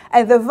list,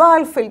 and the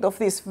val field of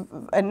this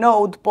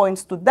node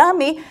points to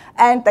dummy.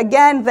 And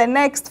again, the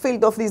next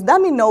field of this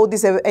dummy node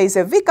is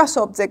a Vicas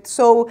object,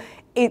 so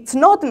it's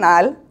not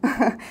null.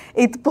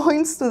 It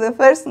points to the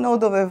first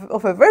node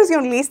of a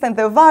version list, and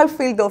the val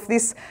field of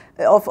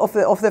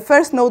the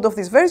first node of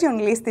this version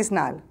list is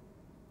null.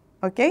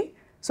 Okay?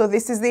 So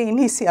this is the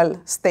initial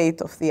state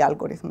of the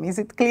algorithm. Is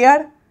it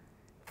clear?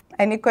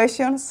 Any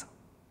questions?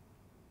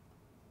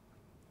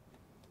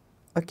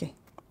 Okay.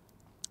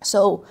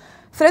 So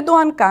thread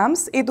 1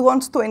 comes, it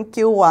wants to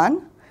enqueue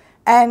 1,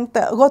 and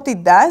what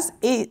it does,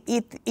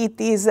 it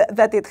is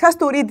that it has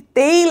to read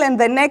tail and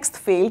the next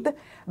field,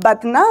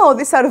 but now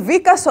these are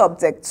Vicas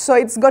objects, so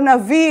it's gonna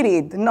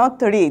V-read,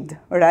 not read,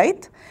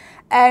 right?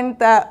 And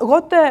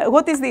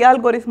what is the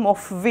algorithm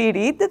of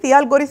V-read? The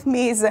algorithm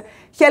is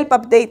help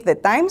update the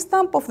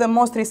timestamp of the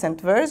most recent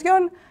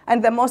version,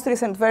 and the most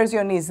recent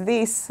version is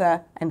this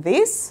and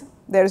this.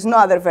 There's no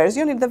other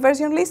version in the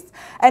version list,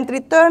 and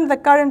return the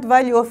current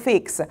value of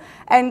X.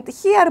 And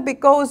here,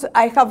 because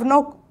I have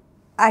no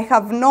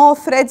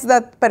threads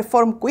that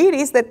perform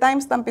queries, the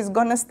timestamp is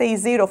gonna stay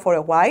 0 for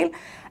a while,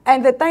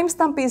 and the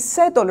timestamp is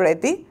set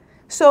already.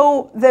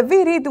 So the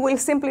V-read will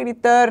simply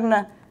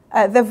return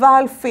the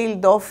val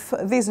field of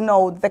this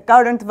node, the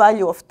current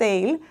value of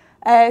tail,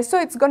 so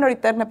it's going to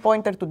return a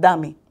pointer to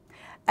dummy.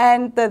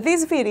 And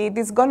this V-read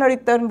is going to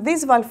return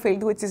this val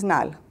field, which is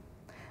null.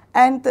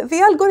 And the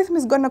algorithm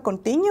is going to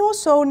continue,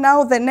 so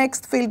now the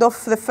next field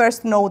of the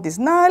first node is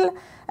null,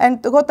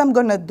 and what I'm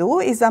going to do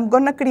is I'm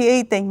going to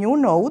create a new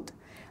node,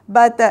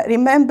 but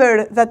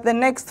remember that the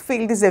next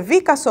field is a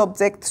Vicas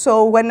object,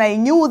 so when I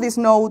new this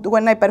node,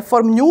 when I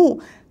perform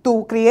new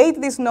to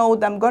create this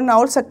node, I'm going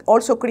to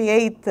also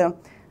create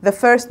the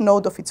first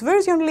node of its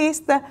version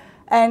list,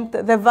 and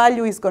the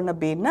value is going to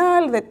be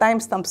null, the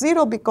timestamp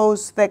 0,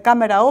 because the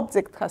camera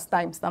object has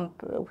timestamp,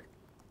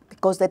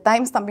 because the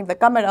timestamp in the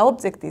camera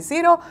object is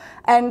 0,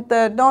 and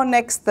no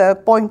next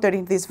pointer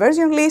in this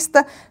version list.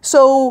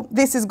 So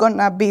this is going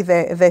to be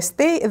the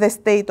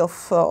state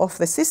of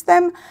the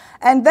system.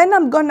 And then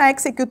I'm going to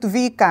execute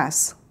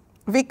Vicas.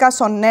 Vicas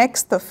on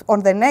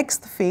the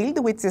next field,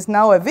 which is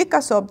now a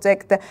Vicas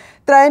object,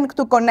 trying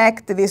to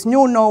connect this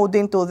new node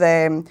into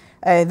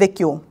the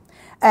queue.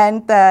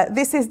 And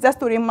this is just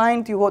to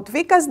remind you what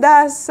Vicas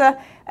does.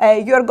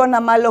 You're going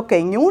to malloc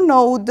a new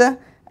node,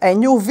 a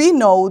new V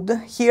node.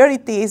 Here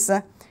it is.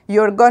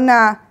 You're going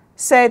to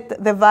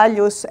set the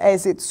values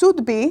as it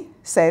should be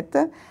set,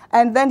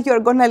 and then you're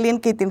going to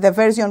link it in the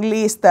version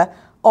list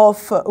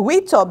of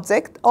which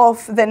object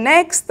of the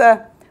next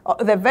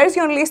the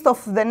version list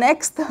of the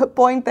next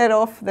pointer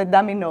of the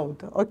dummy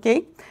node,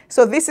 okay?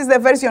 So this is the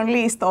version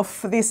list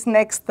of this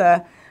next,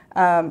 you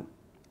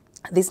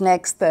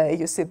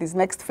see, this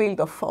next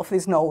field of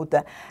this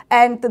node.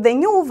 And the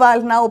new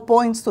val now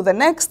points to the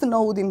next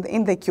node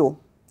in the queue,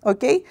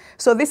 okay?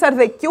 So these are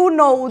the queue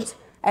nodes,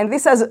 and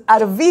these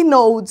are V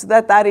nodes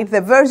that are in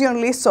the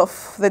version lists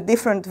of the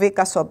different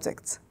Vicas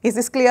objects. Is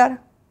this clear?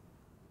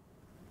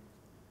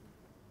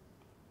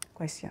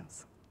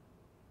 Questions?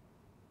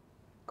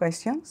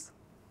 Questions?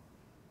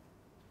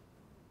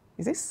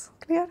 Is this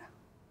clear?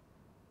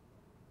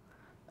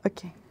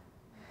 Okay.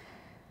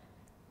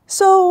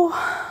 So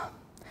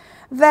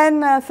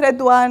then thread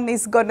 1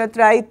 is going to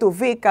try to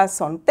Vicas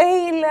on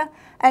tail.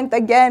 And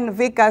again,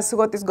 Vicas,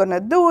 what it's going to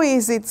do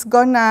is it's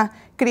going to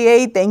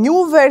create a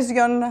new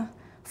version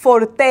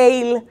for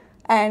tail,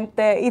 and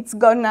it's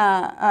going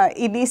to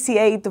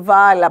initiate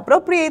val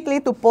appropriately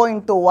to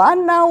point to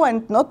 1 now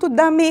and not to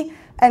dummy.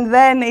 And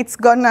then it's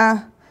going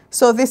to,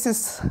 so this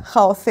is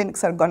how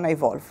things are going to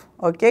evolve,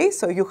 okay?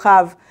 So you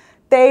have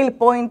tail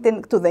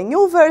pointing to the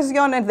new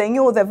version, and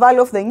the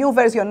value of the new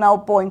version now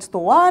points to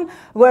 1,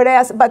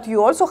 but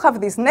you also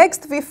have this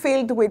next V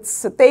field, which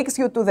takes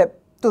you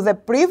to the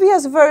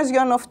previous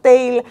version of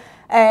tail,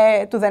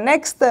 to the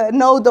next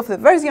node of the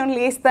version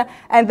list,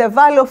 and the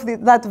value of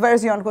that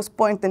version was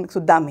pointing to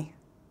dummy,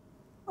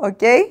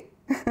 okay?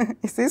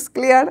 Is this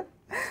clear?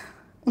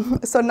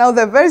 So now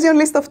the version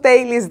list of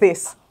tail is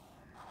this.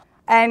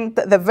 And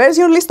the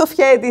version list of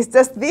head is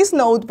just this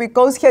node,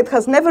 because head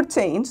has never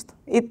changed.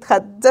 It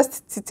had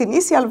just its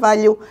initial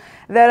value.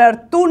 There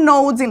are 2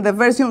 nodes in the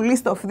version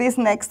list of this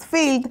next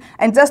field,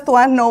 and just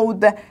 1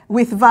 node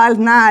with val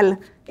null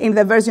in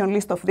the version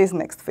list of this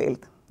next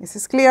field. This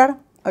is clear?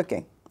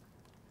 Okay.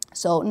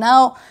 So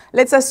now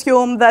let's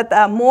assume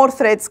that more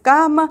threads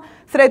come.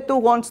 Thread 2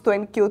 wants to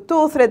enqueue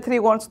 2, thread 3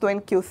 wants to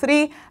enqueue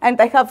 3,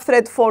 and I have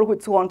thread 4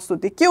 which wants to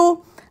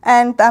dequeue.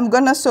 And I'm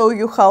going to show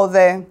you how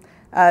the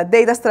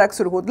data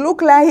structure would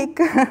look like,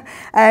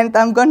 and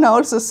I'm going to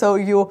also show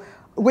you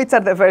which are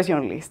the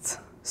version lists.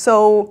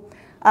 So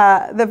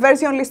the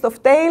version list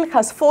of tail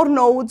has 4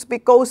 nodes,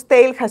 because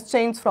tail has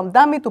changed from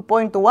dummy to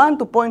point to 1,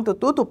 to point to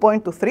 2, to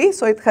point to 3,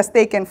 so it has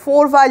taken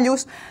 4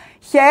 values.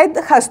 Head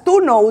has 2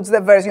 nodes, the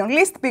version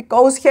list,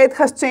 because head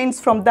has changed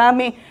from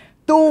dummy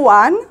to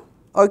 1,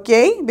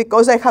 okay,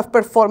 because I have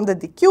performed the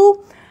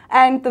dequeue,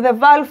 and the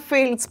val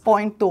fields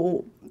point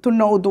to to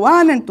node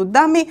 1 and to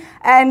dummy,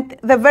 and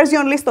the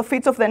version list of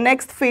each of the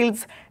next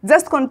fields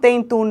just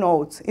contain 2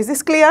 nodes. Is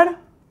this clear?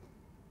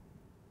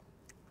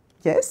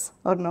 Yes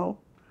or no?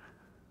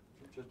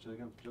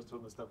 Just to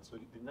understand, so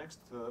the next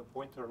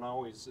pointer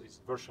now is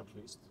version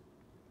list.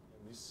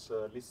 And this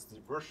lists the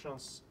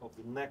versions of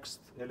the next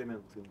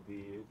element in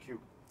the queue.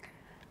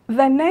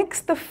 The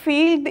next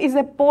field is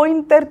a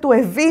pointer to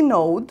a v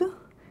node,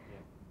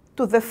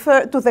 to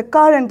the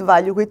current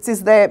value, which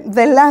is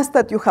the last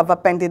that you have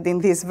appended in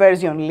this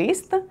version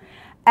list.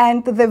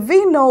 And the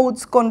v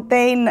nodes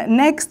contain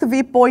next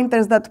v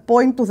pointers that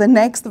point to the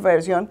next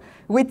version,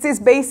 which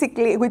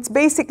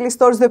basically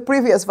stores the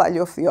previous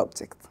value of the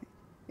object.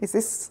 Is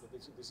this?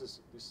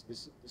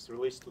 This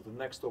relates to the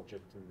next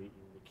object in the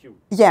queue.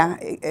 Yeah,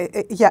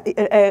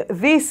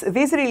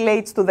 this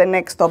relates to the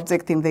next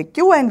object in the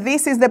queue, and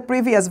this is the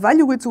previous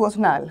value, which was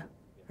null,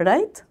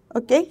 right?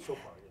 Okay. So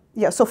far,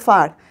 yeah, so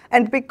far.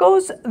 And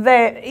because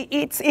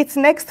its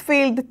next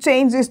field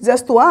changes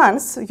just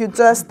once, you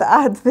just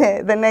add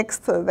the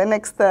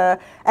next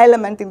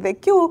element in the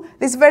queue.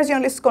 This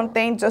version list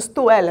contains just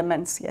 2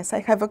 elements. Yes, I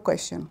have a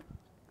question.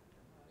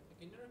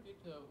 Can you repeat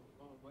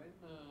when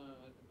do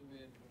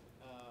we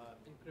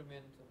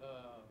increment the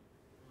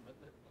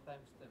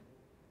timestamp?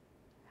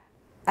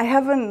 I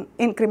haven't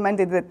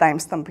incremented the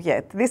timestamp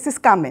yet. This is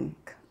coming.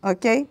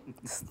 Okay,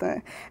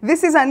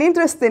 this is an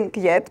interesting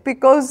yet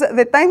because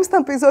the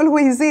timestamp is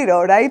always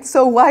 0, right?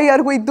 So why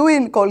are we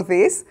doing all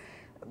this?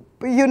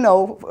 You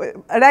know,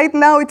 right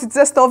now it's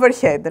just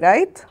overhead,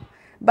 right?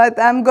 But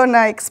I'm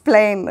gonna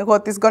explain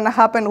what is gonna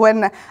happen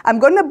when I'm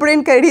gonna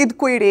bring a read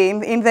query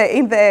in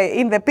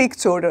the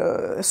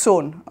picture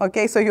soon.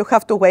 Okay, so you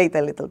have to wait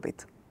a little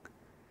bit.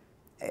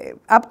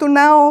 Up to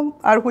now,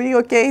 are we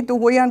okay? Do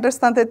we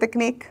understand the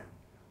technique?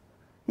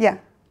 Yeah.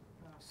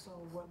 So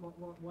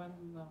when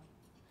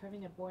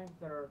having a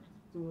pointer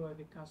to a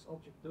Vicas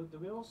object, do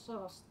we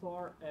also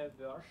store a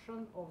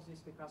version of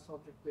this Vicas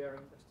object we are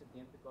interested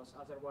in? Because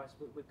otherwise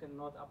we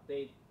cannot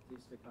update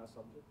this Vicas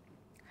object.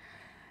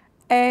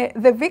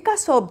 The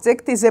Vicas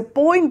object is a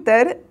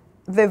pointer.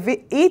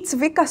 Each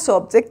Vicas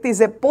object is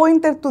a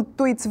pointer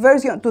to its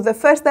version, to the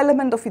first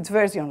element of its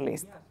version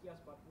list. Yes,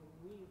 but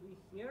we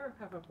here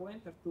have a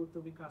pointer to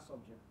Vicas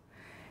object.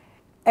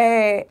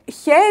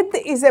 Head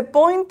is a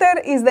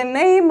pointer, is the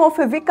name of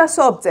a Vicas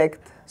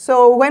object.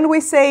 So when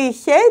we say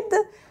head,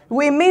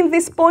 we mean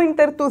this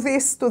pointer to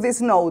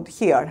this node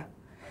here.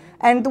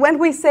 And when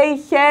we say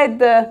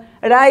head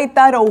right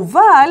arrow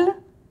val,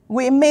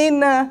 we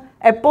mean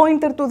a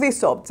pointer to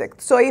this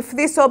object. So if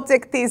this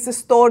object is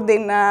stored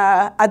in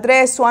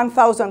address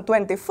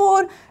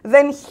 1024,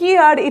 then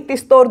here it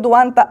is stored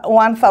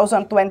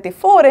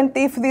 1024. And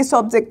if this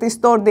object is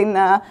stored in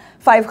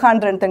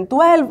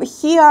 512,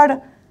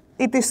 here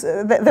it is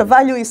the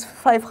value is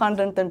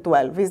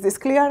 512. Is this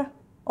clear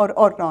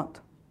or not?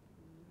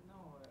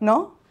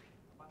 No?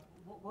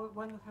 But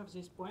when we have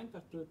this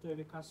pointer to a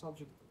Vicas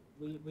object,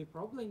 we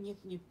probably need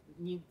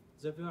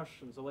the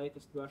version, the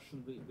latest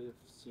version we've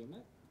seen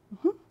it,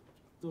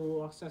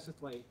 to access it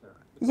later.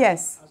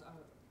 Yes. Okay.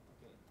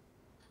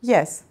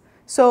 Yes.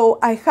 So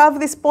I have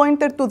this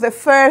pointer to the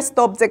first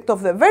object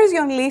of the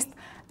version list,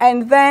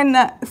 and then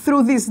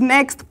through these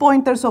next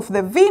pointers of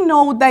the V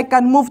node, I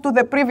can move to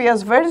the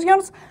previous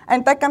versions,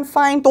 and I can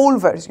find all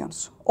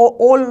versions, or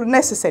all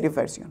necessary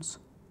versions.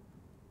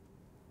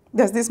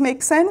 Does this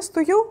make sense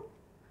to you?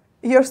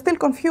 You're still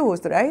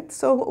confused, right?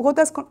 So what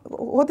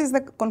is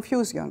the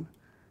confusion?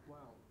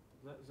 Well,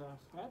 the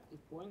thread, it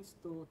points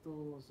to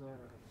the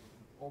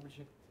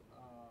object.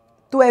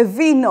 To a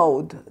V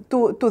node,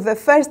 to the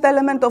first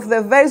element of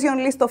the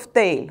version list of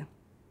tail.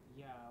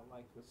 Yeah,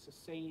 like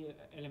say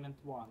element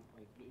 1,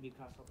 like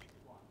Vicas object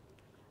 1.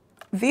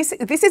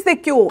 This is the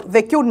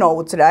queue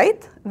nodes,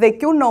 right? The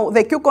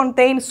queue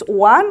contains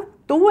 1,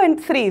 2, and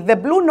 3. The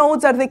blue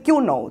nodes are the queue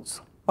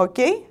nodes,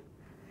 okay?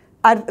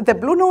 The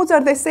blue nodes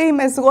are the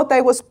same as what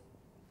I was,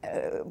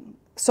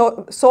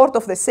 sort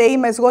of the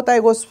same as what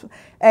I was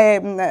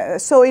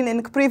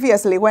showing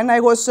previously when I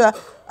was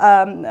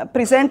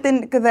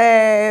presenting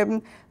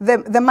the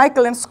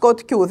Michael and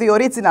Scott queue, the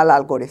original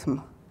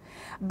algorithm.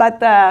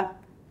 But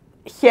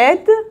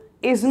head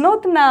is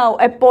not now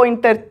a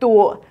pointer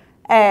to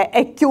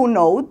a queue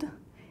node.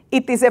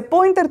 It is a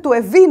pointer to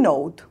a V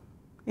node.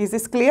 Is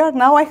this clear?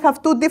 Now I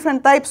have 2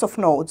 different types of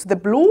nodes, the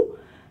blue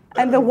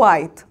and the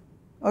white,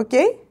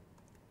 okay?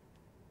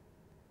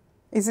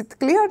 Is it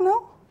clear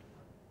now?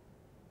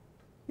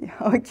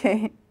 Yeah,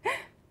 okay.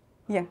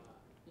 Yeah.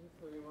 If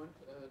we want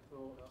to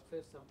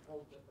access some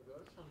old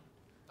version,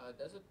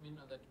 does it mean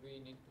that we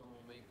need to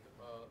make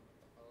a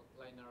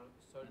linear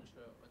search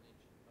on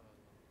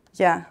each?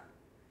 Yeah.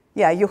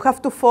 Yeah, you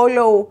have to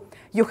follow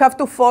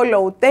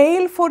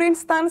tail, for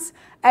instance,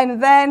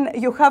 and then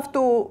you have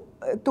to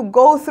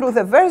go through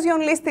the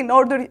version list in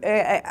order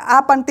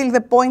up until the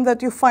point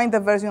that you find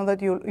the version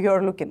that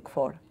you're looking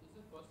for.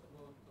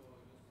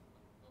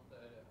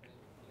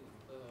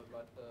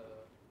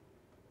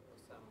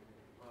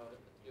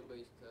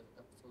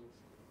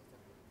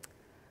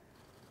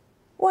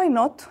 Why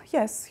not?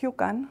 Yes, you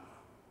can.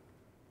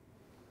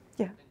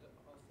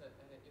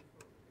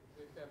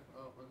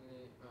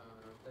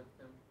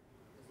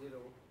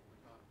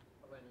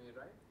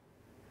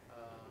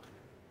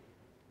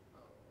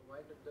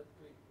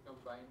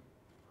 combine?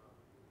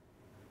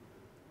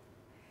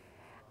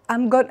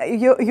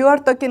 You are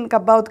talking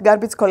about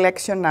garbage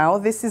collection now.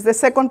 This is the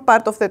second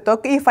part of the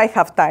talk, if I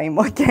have time,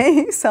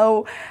 okay?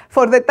 So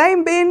for the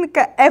time being,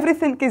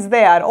 everything is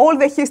there. All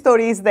the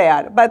history is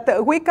there.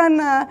 But we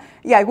can,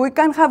 we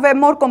can have a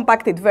more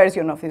compacted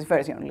version of this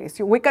version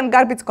list. We can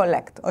garbage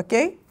collect,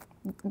 okay?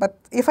 But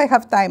if I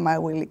have time, I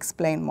will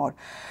explain more.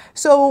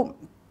 So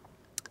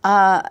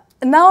now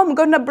I'm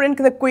going to bring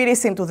the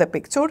queries into the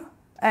picture.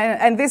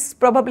 And this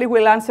probably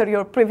will answer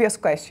your previous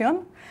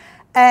question.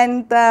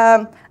 And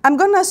I'm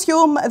going to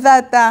assume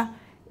that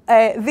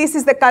this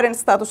is the current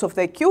status of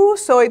the queue,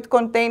 so it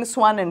contains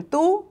 1 and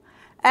 2,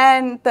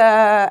 and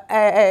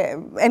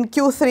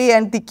Q3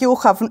 and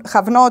DQ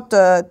have not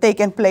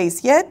taken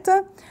place yet.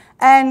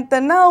 And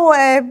now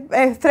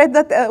a thread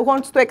that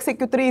wants to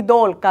execute read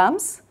all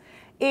comes.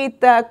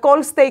 It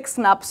calls take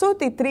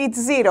snapshot, it reads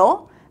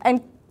 0,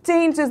 and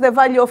changes the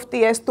value of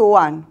TS to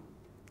 1.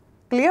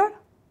 Clear?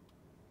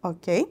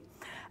 Okay.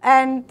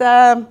 And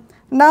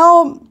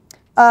now,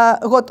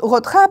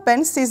 what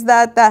happens is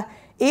that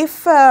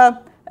if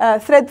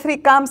thread 3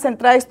 comes and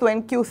tries to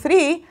enqueue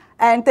 3,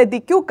 and a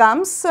DQ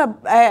comes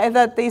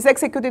that is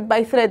executed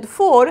by thread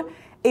 4,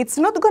 it's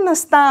not going to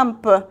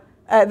stamp,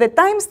 the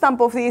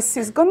timestamp of this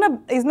is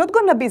not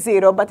going to be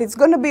 0, but it's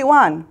going to be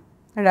 1,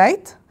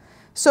 right?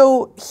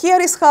 So here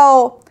is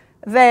how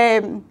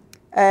the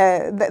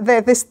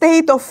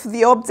state of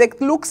the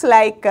object looks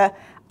like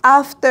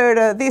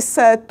after these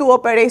 2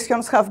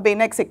 operations have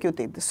been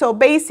executed. So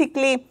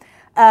basically,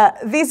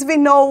 this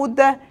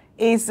vnode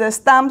is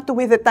stamped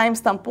with the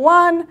timestamp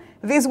 1,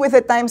 this with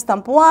the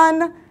timestamp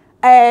 1,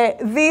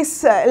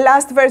 this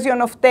last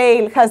version of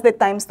tail has the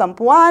timestamp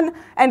 1,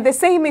 and the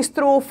same is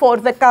true for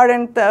the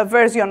current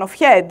version of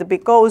head,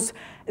 because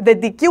the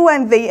DQ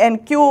and the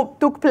NQ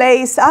took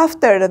place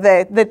after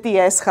the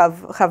TS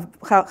have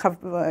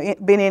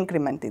been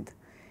incremented.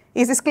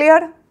 Is this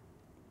clear?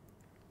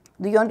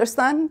 Do you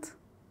understand?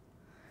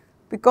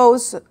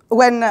 Because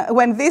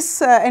when these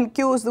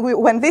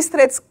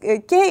threads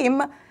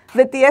came,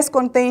 the TS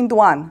contained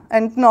 1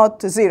 and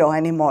not 0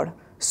 anymore.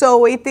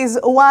 So it is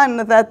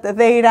 1 that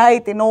they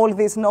write in all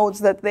these nodes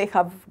that they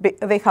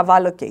have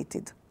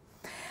allocated.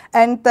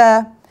 And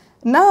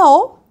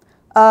now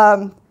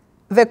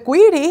the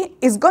query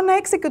is going to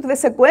execute the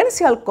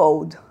sequential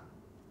code.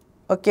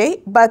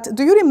 Okay, but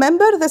do you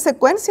remember the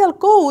sequential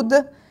code?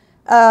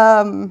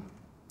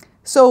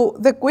 So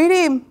the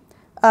query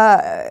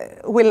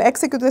will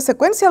execute the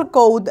sequential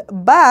code,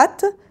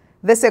 but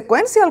the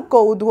sequential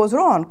code was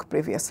wrong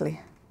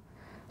previously.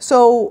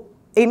 So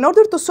in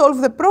order to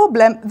solve the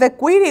problem, the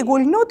query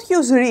will not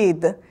use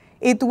read.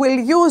 It will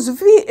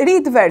use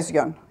read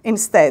version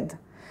instead.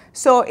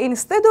 So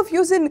instead of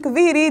using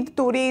vread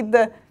to read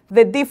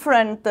the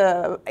different,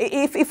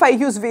 if I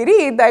use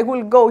vread, I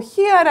will go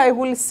here, I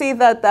will see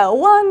that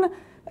 1,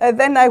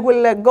 then I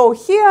will go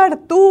here,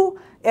 2,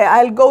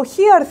 I'll go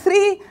here,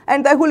 3,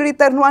 and I will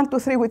return 1, 2,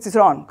 3, which is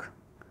wrong.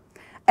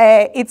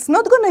 It's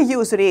not going to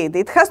use read.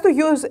 It has to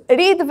use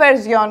read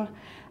version.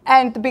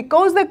 And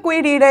because the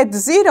query read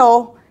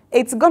 0,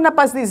 it's going to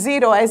pass the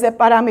 0 as a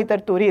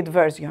parameter to read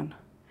version.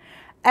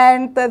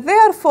 And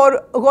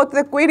therefore, what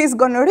the query is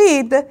going to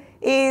read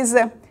is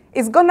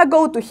it's going to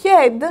go to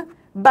head,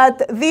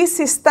 but this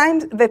is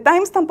the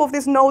timestamp of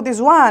this node is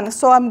 1.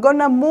 So I'm going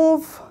to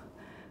move.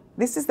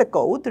 This is the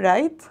code,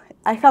 right?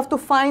 I have to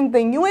find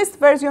the newest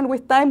version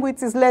with time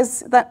which is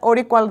less than or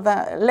equal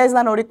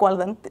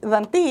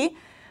than t.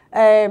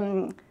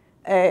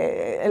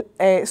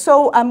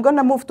 So I'm going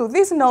to move to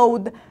this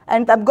node,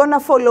 and I'm going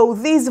to follow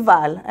this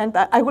val, and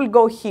I will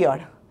go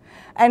here.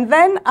 And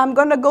then I'm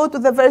going to go to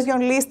the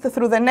version list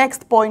through the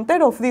next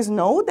pointer of this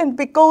node, and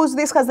because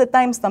this has the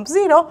timestamp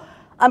 0,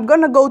 I'm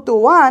going to go to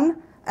 1,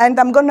 and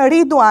I'm going to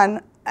read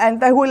 1,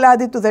 and I will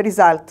add it to the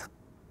result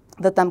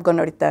that I'm going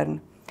to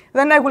return.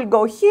 Then I will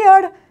go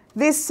here.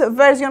 This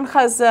version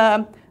has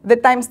the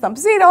timestamp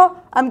 0.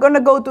 I'm going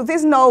to go to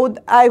this node.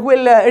 I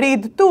will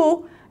read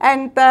 2,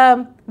 and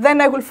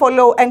then I will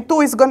follow, and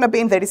 2 is going to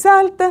be in the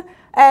result.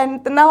 And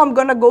now I'm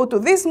going to go to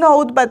this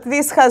node, but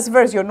this has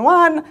version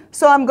 1.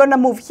 So I'm going to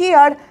move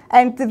here,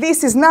 and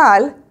this is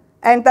null,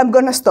 and I'm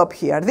going to stop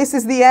here. This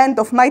is the end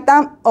of my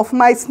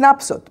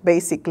snapshot,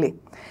 basically.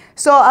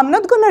 So I'm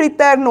not going to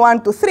return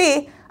 1, 2,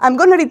 3. I'm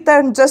going to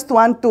return just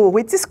 1, 2,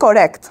 which is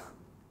correct.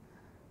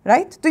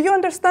 Right? Do you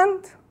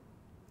understand?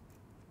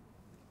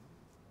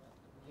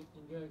 In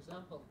your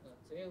example,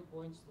 tail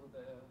points to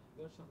the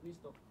version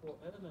list of 4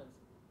 elements,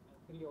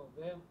 and 3 of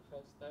them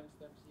has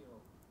timestamp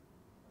 0.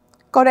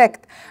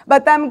 Correct.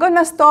 But I'm going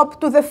to stop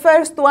to the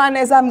first one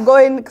as I'm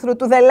going through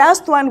to the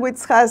last one,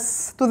 which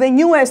has to the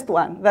newest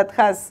one that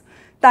has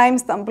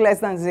timestamp less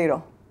than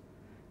 0.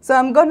 So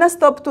I'm going to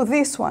stop to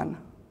this one,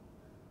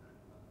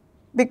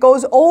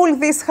 because all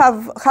this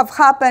have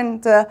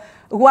happened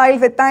while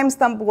the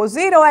timestamp was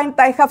 0, and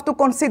I have to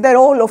consider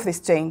all of these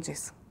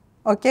changes.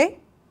 Okay?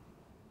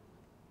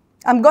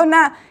 I'm going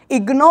to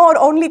ignore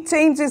only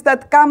changes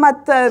that come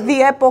at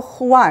the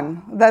epoch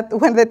 1, that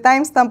when the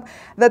timestamp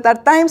that are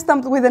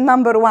timestamped with the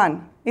number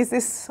 1. Is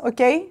this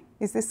okay?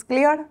 Is this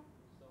clear? So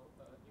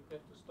you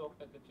have to stop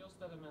at the first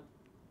element,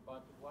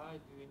 but why do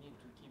you need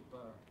to keep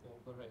all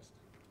the rest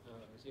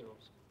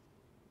zeros?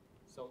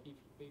 So if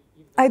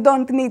I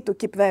don't need to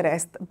keep the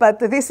rest, but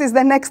this is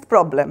the next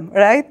problem,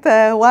 right?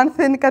 One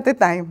thing at a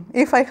time,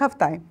 if I have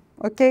time,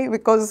 okay?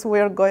 Because we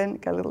are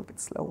going a little bit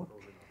slower.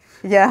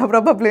 Yeah,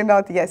 probably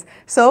not, yes.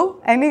 So,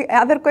 any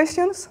other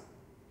questions?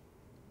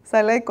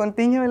 Shall I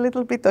continue a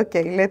little bit?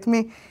 Okay, let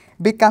me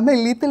become a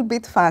little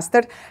bit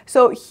faster.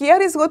 So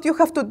here is what you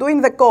have to do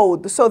in the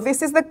code. So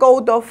this is the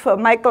code of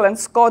Michael and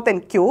Scott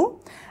and Q.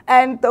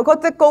 And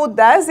what the code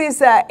does is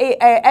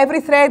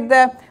every thread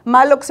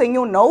mallocs a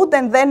new node,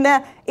 and then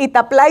it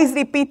applies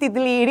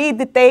repeatedly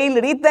read tail,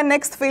 read the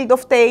next field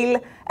of tail,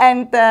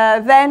 and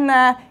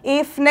then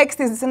if next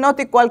is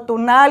not equal to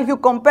null, you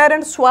compare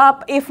and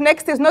swap. If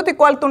next is not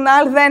equal to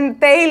null, then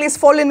tail is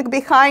falling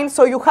behind,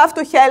 so you have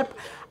to help.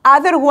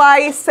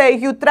 Otherwise,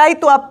 you try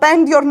to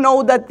append your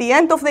node at the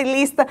end of the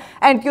list,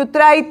 and you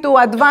try to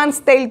advance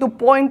tail to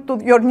point to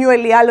your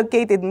newly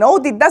allocated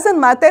node. It doesn't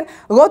matter.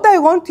 What I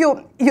want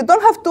you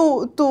don't have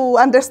to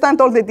understand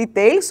all the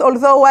details,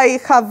 although I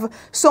have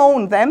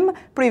shown them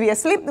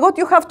previously. What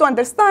you have to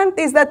understand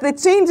is that the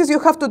changes you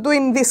have to do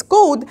in this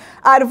code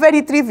are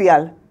very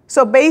trivial.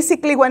 So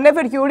basically,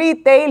 whenever you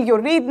read tail, you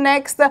read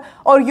next,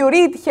 or you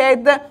read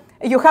head,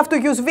 you have to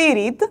use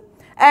vread.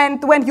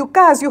 And when you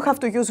cast, you have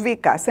to use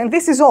vcast. And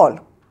this is all.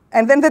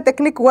 And then the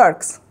technique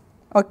works.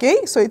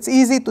 Okay? So it's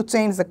easy to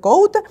change the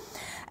code.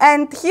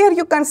 And here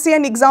you can see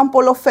an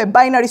example of a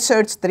binary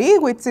search tree,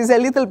 which is a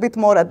little bit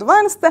more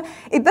advanced.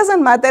 It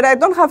doesn't matter. I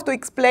don't have to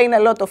explain a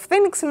lot of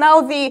things.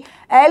 Now the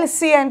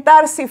LC and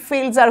RC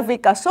fields are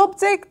vcast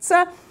objects.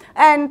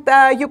 And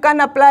you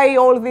can apply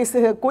all these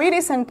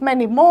queries and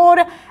many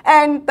more.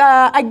 And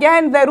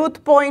again, the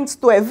root points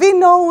to a V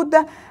node,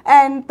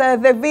 and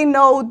the V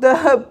node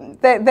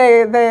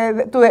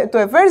to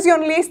a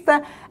version list.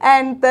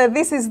 And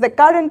this is the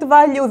current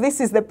value. This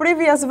is the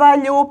previous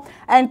value.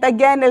 And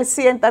again,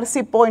 LC and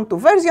RC point to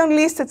version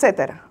list,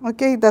 etc.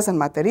 Okay, it doesn't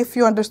matter. If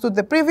you understood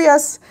the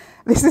previous,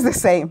 this is the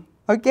same.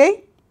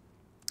 Okay?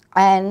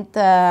 And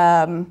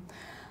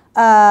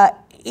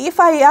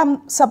if I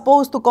am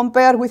supposed to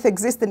compare with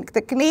existing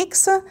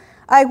techniques,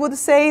 I would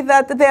say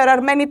that there are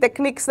many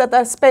techniques that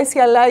are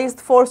specialized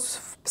for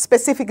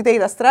specific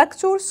data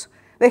structures.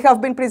 They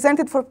have been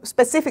presented for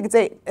specific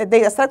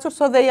data structures,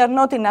 so they are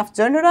not enough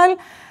general.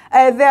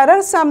 There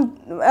are some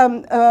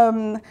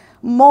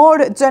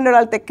more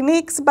general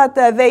techniques, but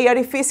their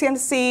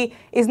efficiency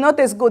is not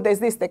as good as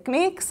these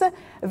techniques.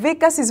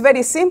 vcast is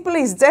very simple,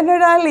 it's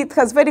general, it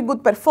has very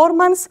good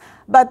performance,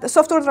 but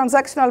software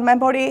transactional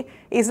memory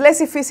is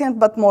less efficient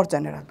but more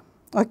general.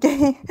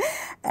 Okay?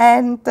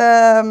 And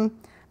there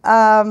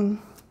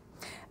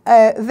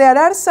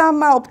are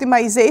some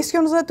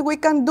optimizations that we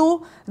can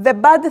do. The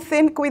bad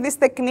thing with this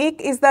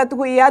technique is that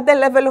we add a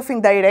level of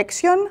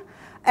indirection.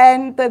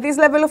 And this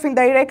level of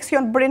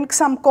indirection brings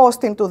some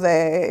cost into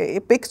the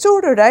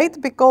picture, right?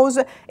 Because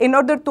in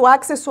order to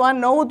access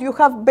one node, you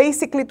have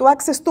basically to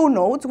access two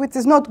nodes, which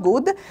is not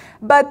good.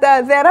 But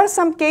there are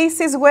some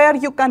cases where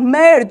you can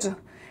merge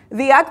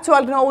the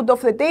actual node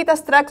of the data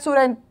structure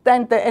and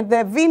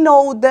the V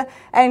node,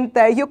 and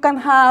you can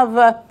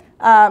have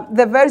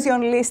the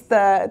version list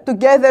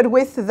together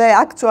with the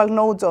actual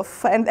nodes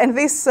of, and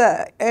this,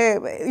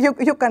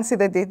 you can see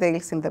the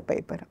details in the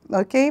paper,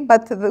 okay?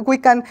 But we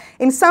can,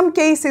 in some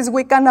cases,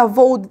 we can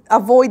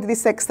avoid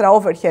this extra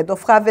overhead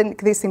of having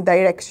this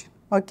indirection,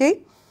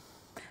 okay?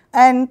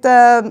 And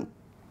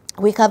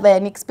we have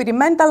an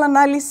experimental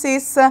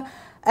analysis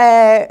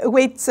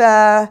which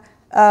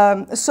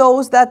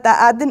shows that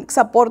adding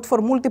support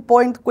for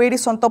multi-point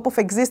queries on top of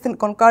existing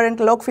concurrent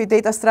log-free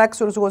data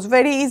structures was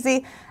very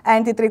easy,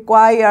 and it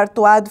required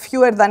to add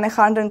fewer than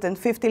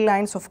 150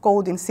 lines of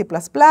code in C++.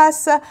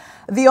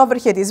 The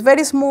overhead is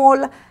very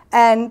small,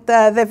 and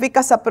the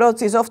vcast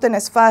approach is often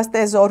as fast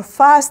as or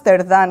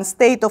faster than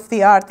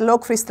state-of-the-art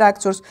log-free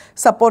structures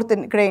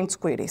supporting range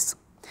queries.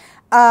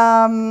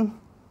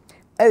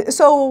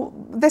 So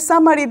the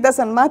summary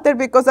doesn't matter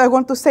because I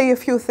want to say a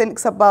few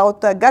things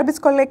about garbage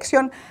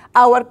collection.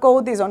 Our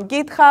code is on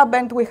GitHub,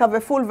 and we have a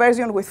full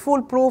version with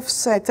full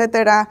proofs,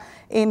 etc.,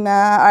 in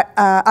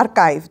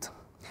archived.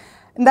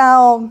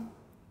 Now,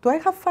 do I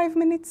have 5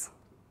 minutes?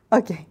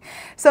 Okay.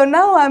 So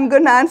now I'm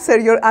going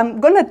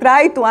to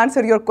try to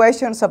answer your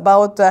questions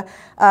about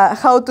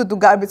how to do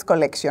garbage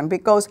collection,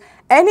 because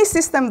any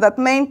system that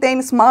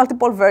maintains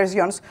multiple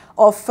versions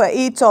of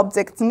each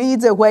object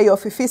needs a way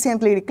of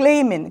efficiently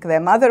reclaiming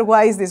them.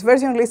 Otherwise, these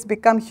version lists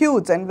become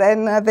huge, and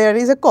then there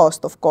is a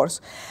cost, of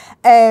course.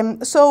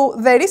 So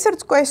the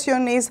research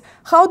question is,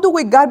 how do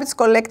we garbage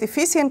collect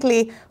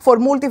efficiently for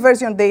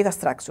multi-version data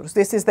structures?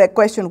 This is the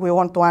question we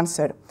want to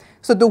answer.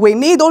 So do we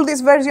need all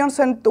these versions,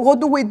 and what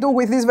do we do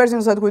with these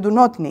versions that we do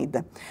not need?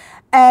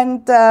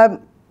 And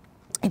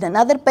in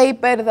another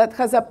paper that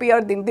has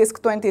appeared in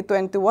DISC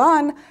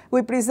 2021,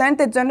 we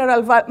present a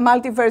general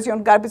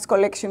multi-version garbage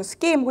collection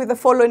scheme with the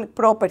following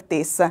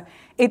properties.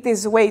 It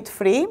is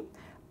weight-free,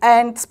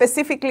 and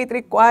specifically it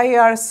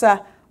requires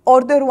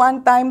order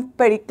 1 time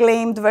per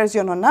reclaimed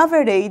version on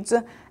average,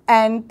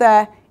 and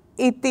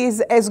it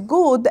is as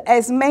good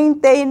as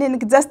maintaining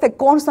just a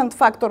constant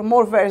factor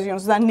more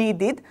versions than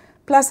needed,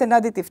 plus an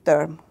additive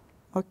term,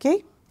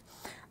 okay?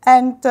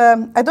 And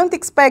I don't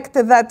expect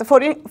that,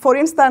 for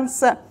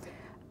instance,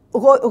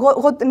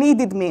 what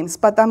needed means,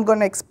 but I'm going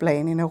to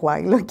explain in a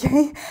while,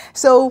 okay?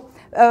 So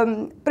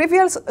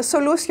previous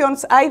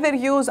solutions either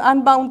use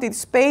unbounded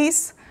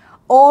space,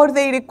 or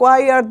they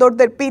required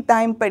order p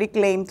time per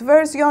reclaimed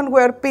version,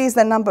 where p is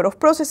the number of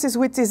processes,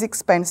 which is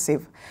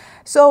expensive.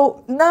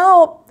 So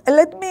now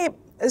let me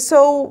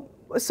show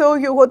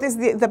you what is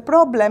the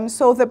problem.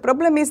 So the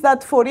problem is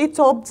that for each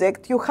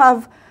object, you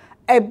have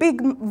a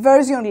big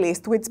version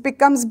list, which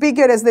becomes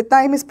bigger as the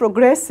time is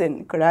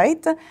progressing,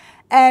 right?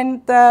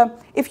 And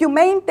if you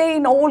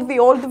maintain all the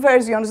old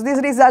versions, this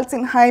results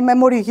in high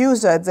memory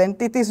usage,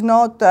 and it is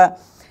not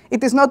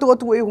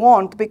what we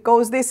want,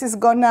 because this is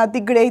gonna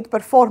degrade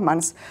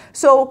performance.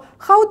 So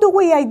how do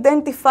we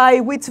identify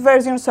which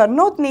versions are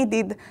not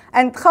needed,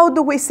 and how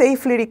do we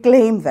safely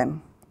reclaim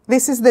them?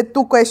 This is the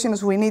 2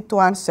 questions we need to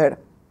answer.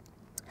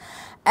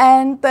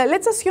 And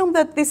let's assume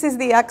that this is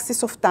the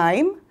axis of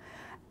time.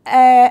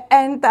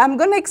 And I'm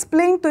going to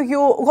explain to you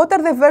what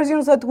are the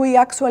versions that we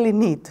actually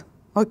need,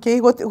 okay,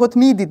 what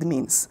needed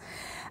means.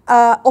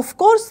 Of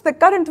course, the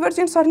current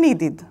versions are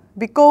needed,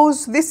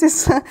 because this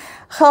is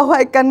how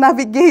I can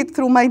navigate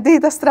through my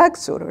data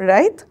structure,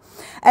 right?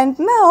 And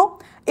now,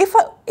 if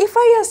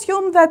I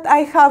assume that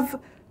I have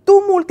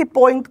 2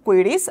 multi-point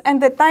queries, and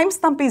the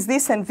timestamp is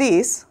this and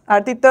this,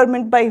 are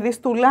determined by these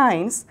 2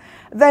 lines,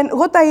 then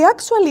what I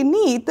actually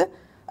need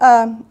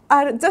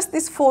are just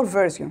these 4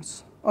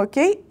 versions.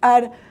 Okay,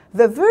 are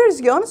the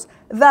versions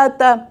that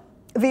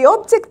the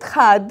object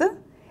had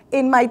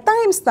in my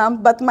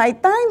timestamp, but my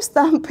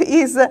timestamp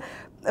is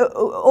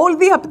all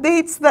the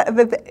updates that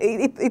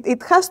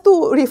it has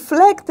to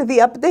reflect the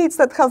updates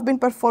that have been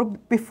performed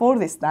before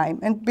this time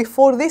and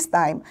before this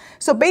time.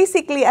 So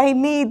basically, I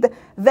need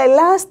the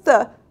last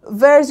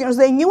versions,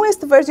 the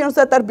newest versions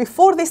that are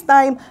before this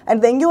time,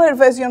 and the newer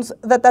versions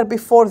that are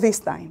before this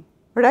time,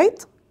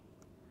 right?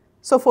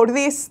 So for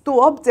these 2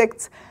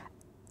 objects,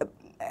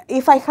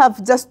 if I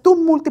have just 2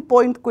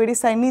 multi-point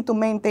queries, I need to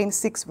maintain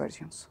 6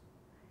 versions.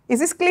 Is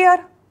this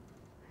clear?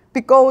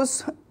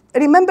 Because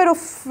remember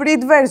of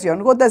read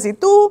version, what does it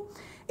do?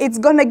 It's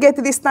going to get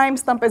this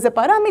timestamp as a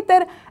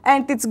parameter,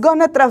 and it's going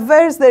to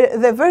traverse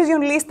the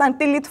version list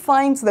until it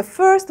finds the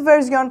first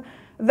version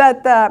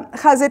that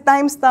has a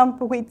timestamp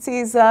which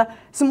is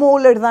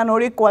smaller than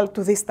or equal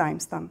to this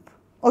timestamp.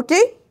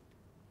 Okay?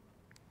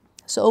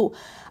 So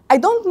I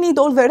don't need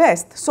all the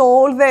rest. So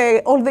all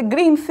the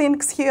green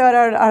things here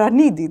are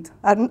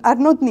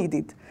not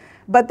needed.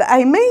 But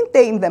I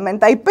maintain them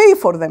and I pay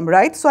for them,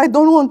 right? So I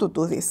don't want to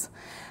do this.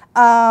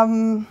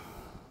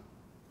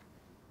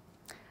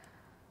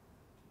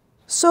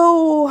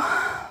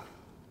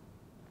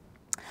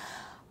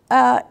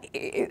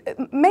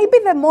 Maybe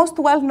the most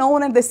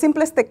well-known and the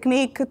simplest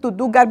technique to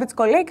do garbage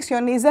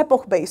collection is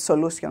epoch-based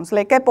solutions,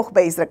 like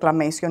epoch-based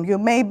reclamation. You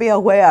may be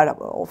aware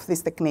of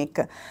this technique.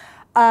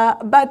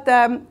 But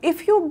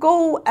if you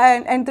go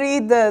and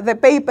read the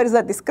papers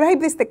that describe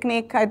this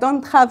technique, I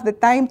don't have the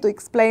time to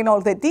explain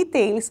all the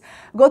details.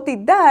 What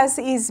it does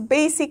is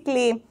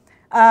basically,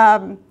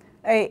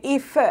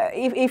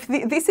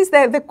 this is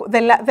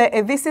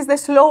this is the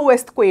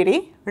slowest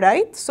query,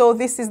 right? So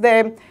this is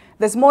the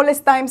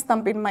smallest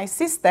timestamp in my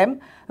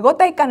system.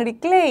 What I can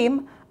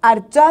reclaim are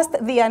just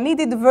the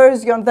unneeded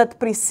version that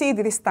precede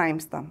this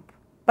timestamp.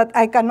 But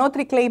I cannot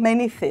reclaim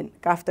anything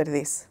after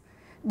this.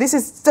 This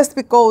is just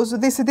because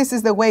this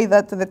is the way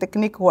that the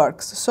technique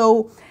works.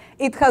 So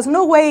it has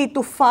no way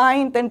to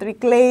find and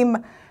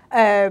reclaim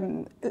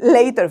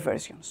later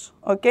versions.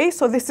 Okay,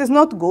 so this is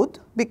not good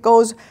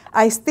because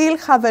I still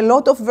have a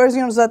lot of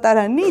versions that are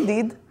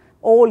unneeded,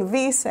 all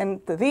this and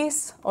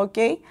this.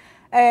 Okay,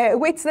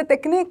 which the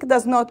technique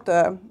does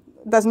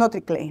not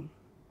reclaim.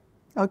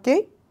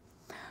 Okay.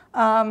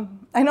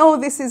 I know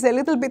this is a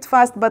little bit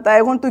fast, but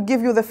I want to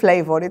give you the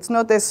flavor. It's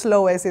not as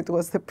slow as it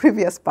was the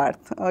previous part,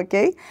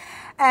 okay?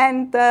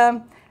 And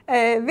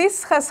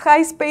this has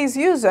high space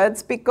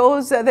usage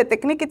because the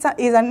technique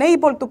is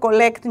unable to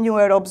collect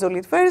newer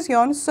obsolete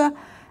versions.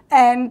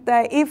 And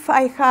if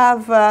I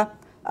have,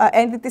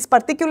 and it is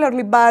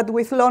particularly bad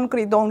with long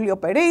read-only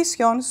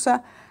operations,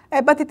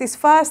 but it is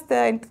fast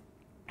and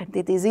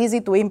it is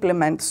easy to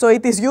implement. So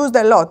it is used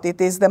a lot. It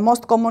is the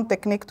most common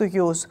technique to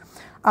use.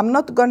 I'm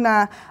not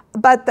gonna,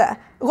 but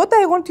what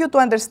I want you to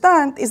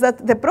understand is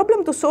that the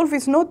problem to solve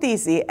is not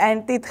easy,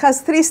 and it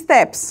has 3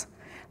 steps.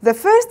 The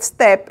first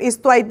step is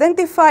to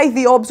identify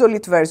the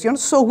obsolete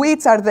versions. So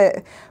which are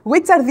the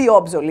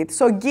obsolete?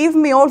 So give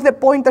me all the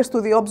pointers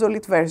to the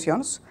obsolete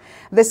versions.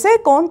 The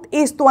second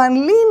is to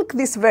unlink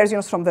these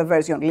versions from the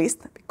version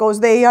list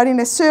because they are in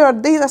a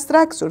shared data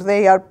structure.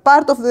 They are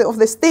part of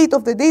the state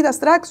of the data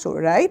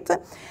structure, right?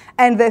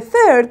 And the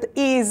third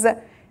is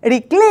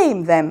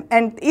reclaim them.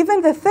 And even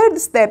the third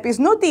step is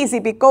not easy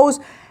because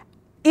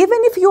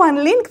even if you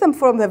unlink them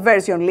from the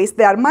version list,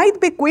 there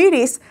might be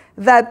queries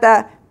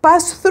that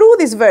pass through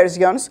these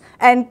versions,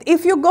 and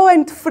if you go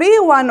and free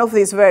one of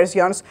these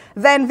versions,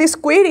 then these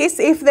queries,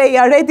 if they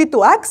are ready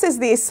to access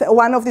this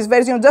one of these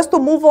versions just to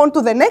move on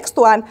to the next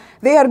one,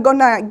 they are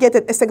gonna get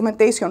a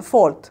segmentation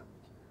fault.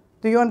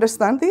 Do you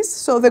understand this?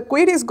 So the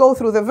queries go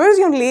through the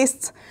version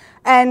lists,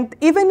 and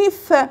even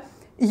if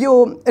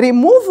you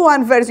remove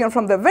one version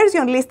from the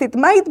version list, it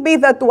might be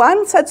that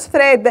one such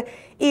thread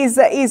is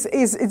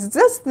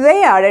just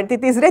there and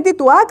it is ready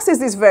to access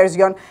this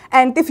version.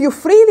 And if you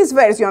free this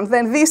version,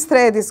 then this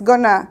thread is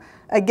gonna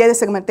get a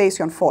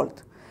segmentation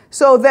fault.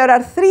 So there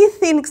are 3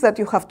 things that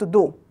you have to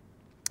do.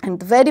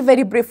 And very,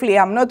 very briefly,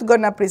 I'm not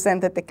gonna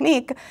present the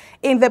technique.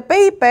 In the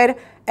paper,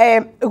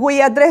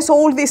 we address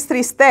all these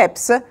 3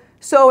 steps.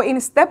 So in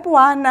step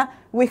 1,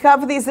 we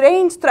have this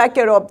range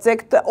tracker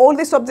object. All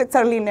these objects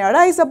are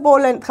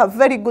linearizable and have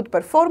very good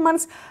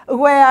performance,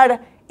 where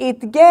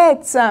it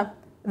gets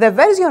the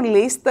version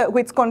list,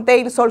 which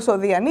contains also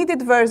the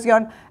unneeded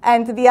version,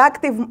 and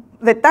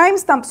the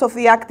timestamps of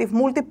the active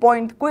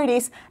multi-point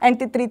queries, and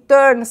it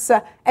returns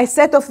a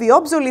set of the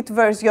obsolete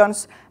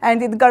versions,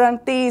 and it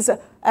guarantees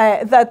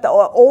that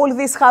all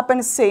this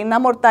happens in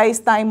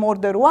amortized time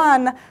order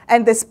 1,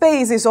 and the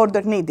space is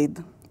order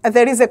needed.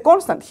 There is a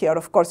constant here,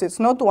 of course, it's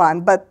not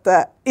 1, but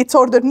it's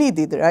order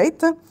needed,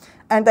 right?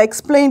 And I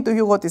explained to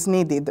you what is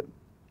needed.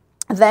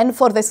 Then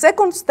for the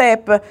second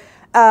step,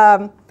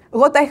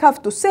 what I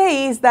have to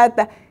say is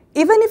that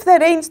even if the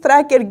range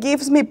tracker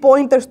gives me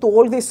pointers to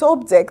all these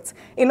objects,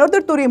 in order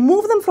to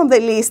remove them from the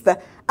list,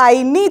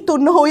 I need to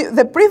know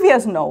the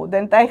previous node,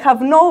 and I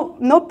have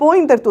no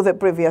pointer to the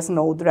previous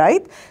node,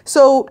 right?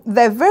 So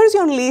the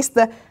version list,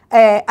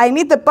 I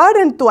need the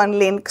parent to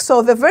unlink,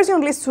 so the version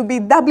list should be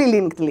doubly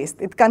linked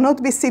list. It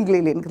cannot be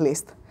singly linked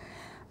list.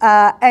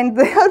 And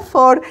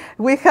therefore,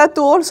 we had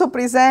to also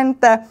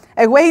present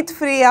a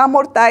weight-free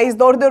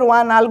amortized order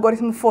 1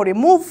 algorithm for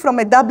remove from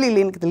a doubly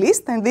linked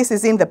list, and this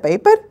is in the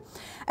paper.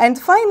 And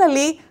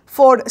finally,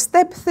 for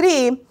step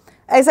 3,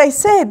 as I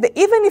said,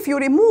 even if you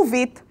remove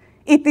it,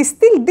 it is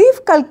still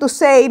difficult to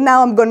say,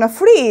 now I'm gonna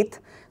free it.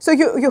 So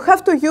you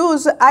have to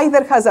use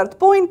either hazard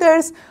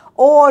pointers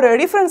or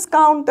reference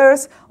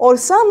counters or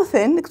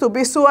something to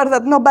be sure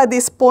that nobody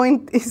is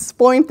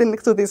pointing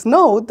to this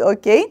node,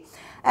 okay?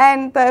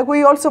 And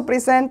we also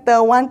present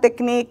one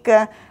technique,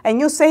 a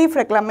new safe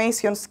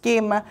reclamation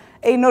scheme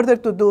in order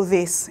to do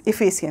this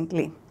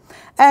efficiently.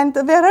 And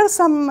there are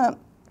some,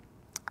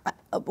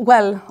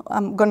 well,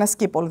 I'm gonna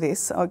skip all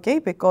this, okay,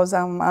 because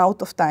I'm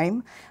out of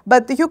time.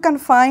 But you can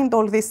find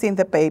all this in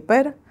the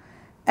paper.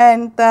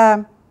 And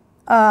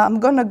I'm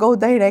gonna go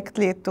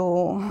directly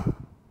to,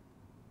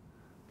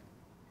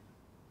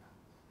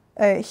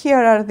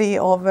 here are the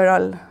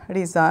overall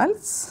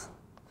results.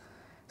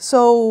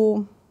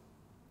 So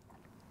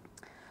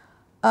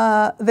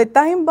the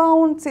time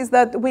bounds is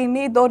that we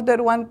need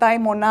order 1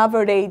 time on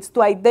average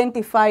to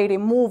identify,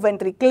 remove, and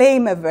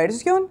reclaim a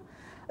version.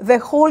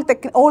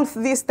 All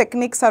these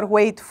techniques are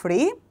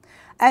weight-free.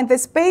 And the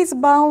space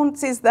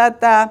bounds is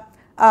that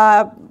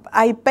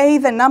I pay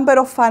the number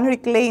of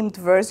unreclaimed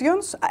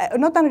versions,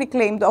 not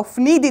unreclaimed, of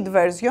needed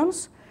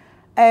versions.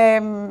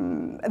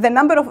 The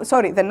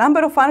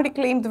number of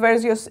unreclaimed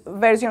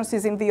versions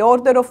is in the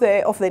order of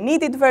the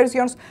needed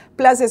versions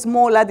plus a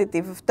small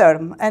additive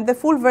term. And the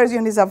full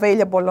version is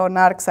available on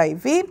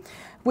ArcSci-V.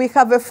 We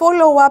have a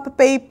follow-up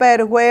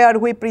paper where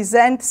we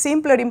present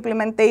simpler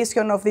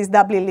implementation of this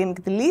doubly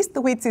linked list,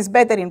 which is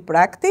better in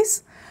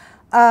practice.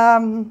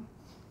 And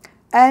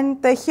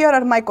here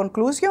are my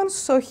conclusions.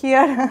 So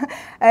here,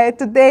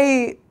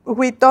 today,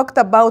 we talked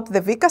about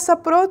the VICAS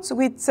approach,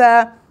 which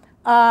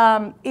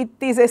it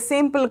is a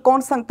simple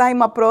constant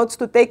time approach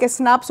to take a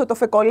snapshot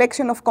of a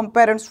collection of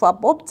compare and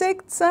swap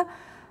objects.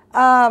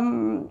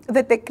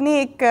 The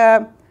technique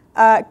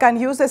can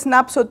use a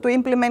snapshot to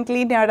implement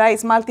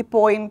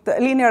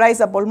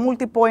linearizable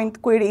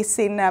multi-point queries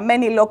in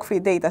many log-free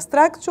data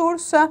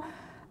structures.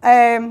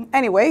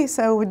 Anyway,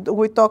 so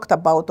we talked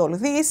about all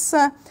this.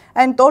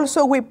 And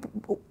also we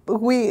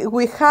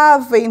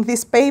have in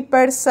these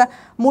papers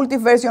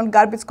multi-version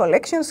garbage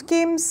collection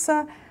schemes,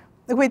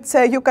 which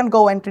you can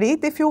go and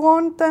read if you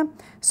want.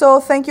 So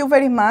thank you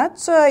very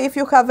much. If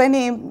you have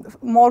any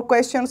more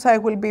questions, I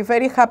will be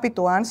very happy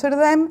to answer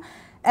them.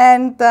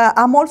 And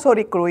I'm also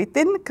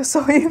recruiting,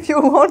 so if you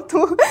want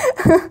to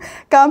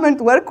come and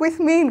work with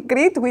me in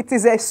Crete, which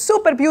is a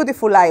super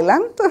beautiful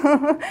island,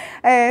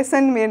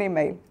 send me an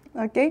email,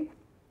 okay?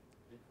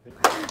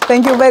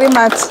 Thank you very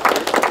much.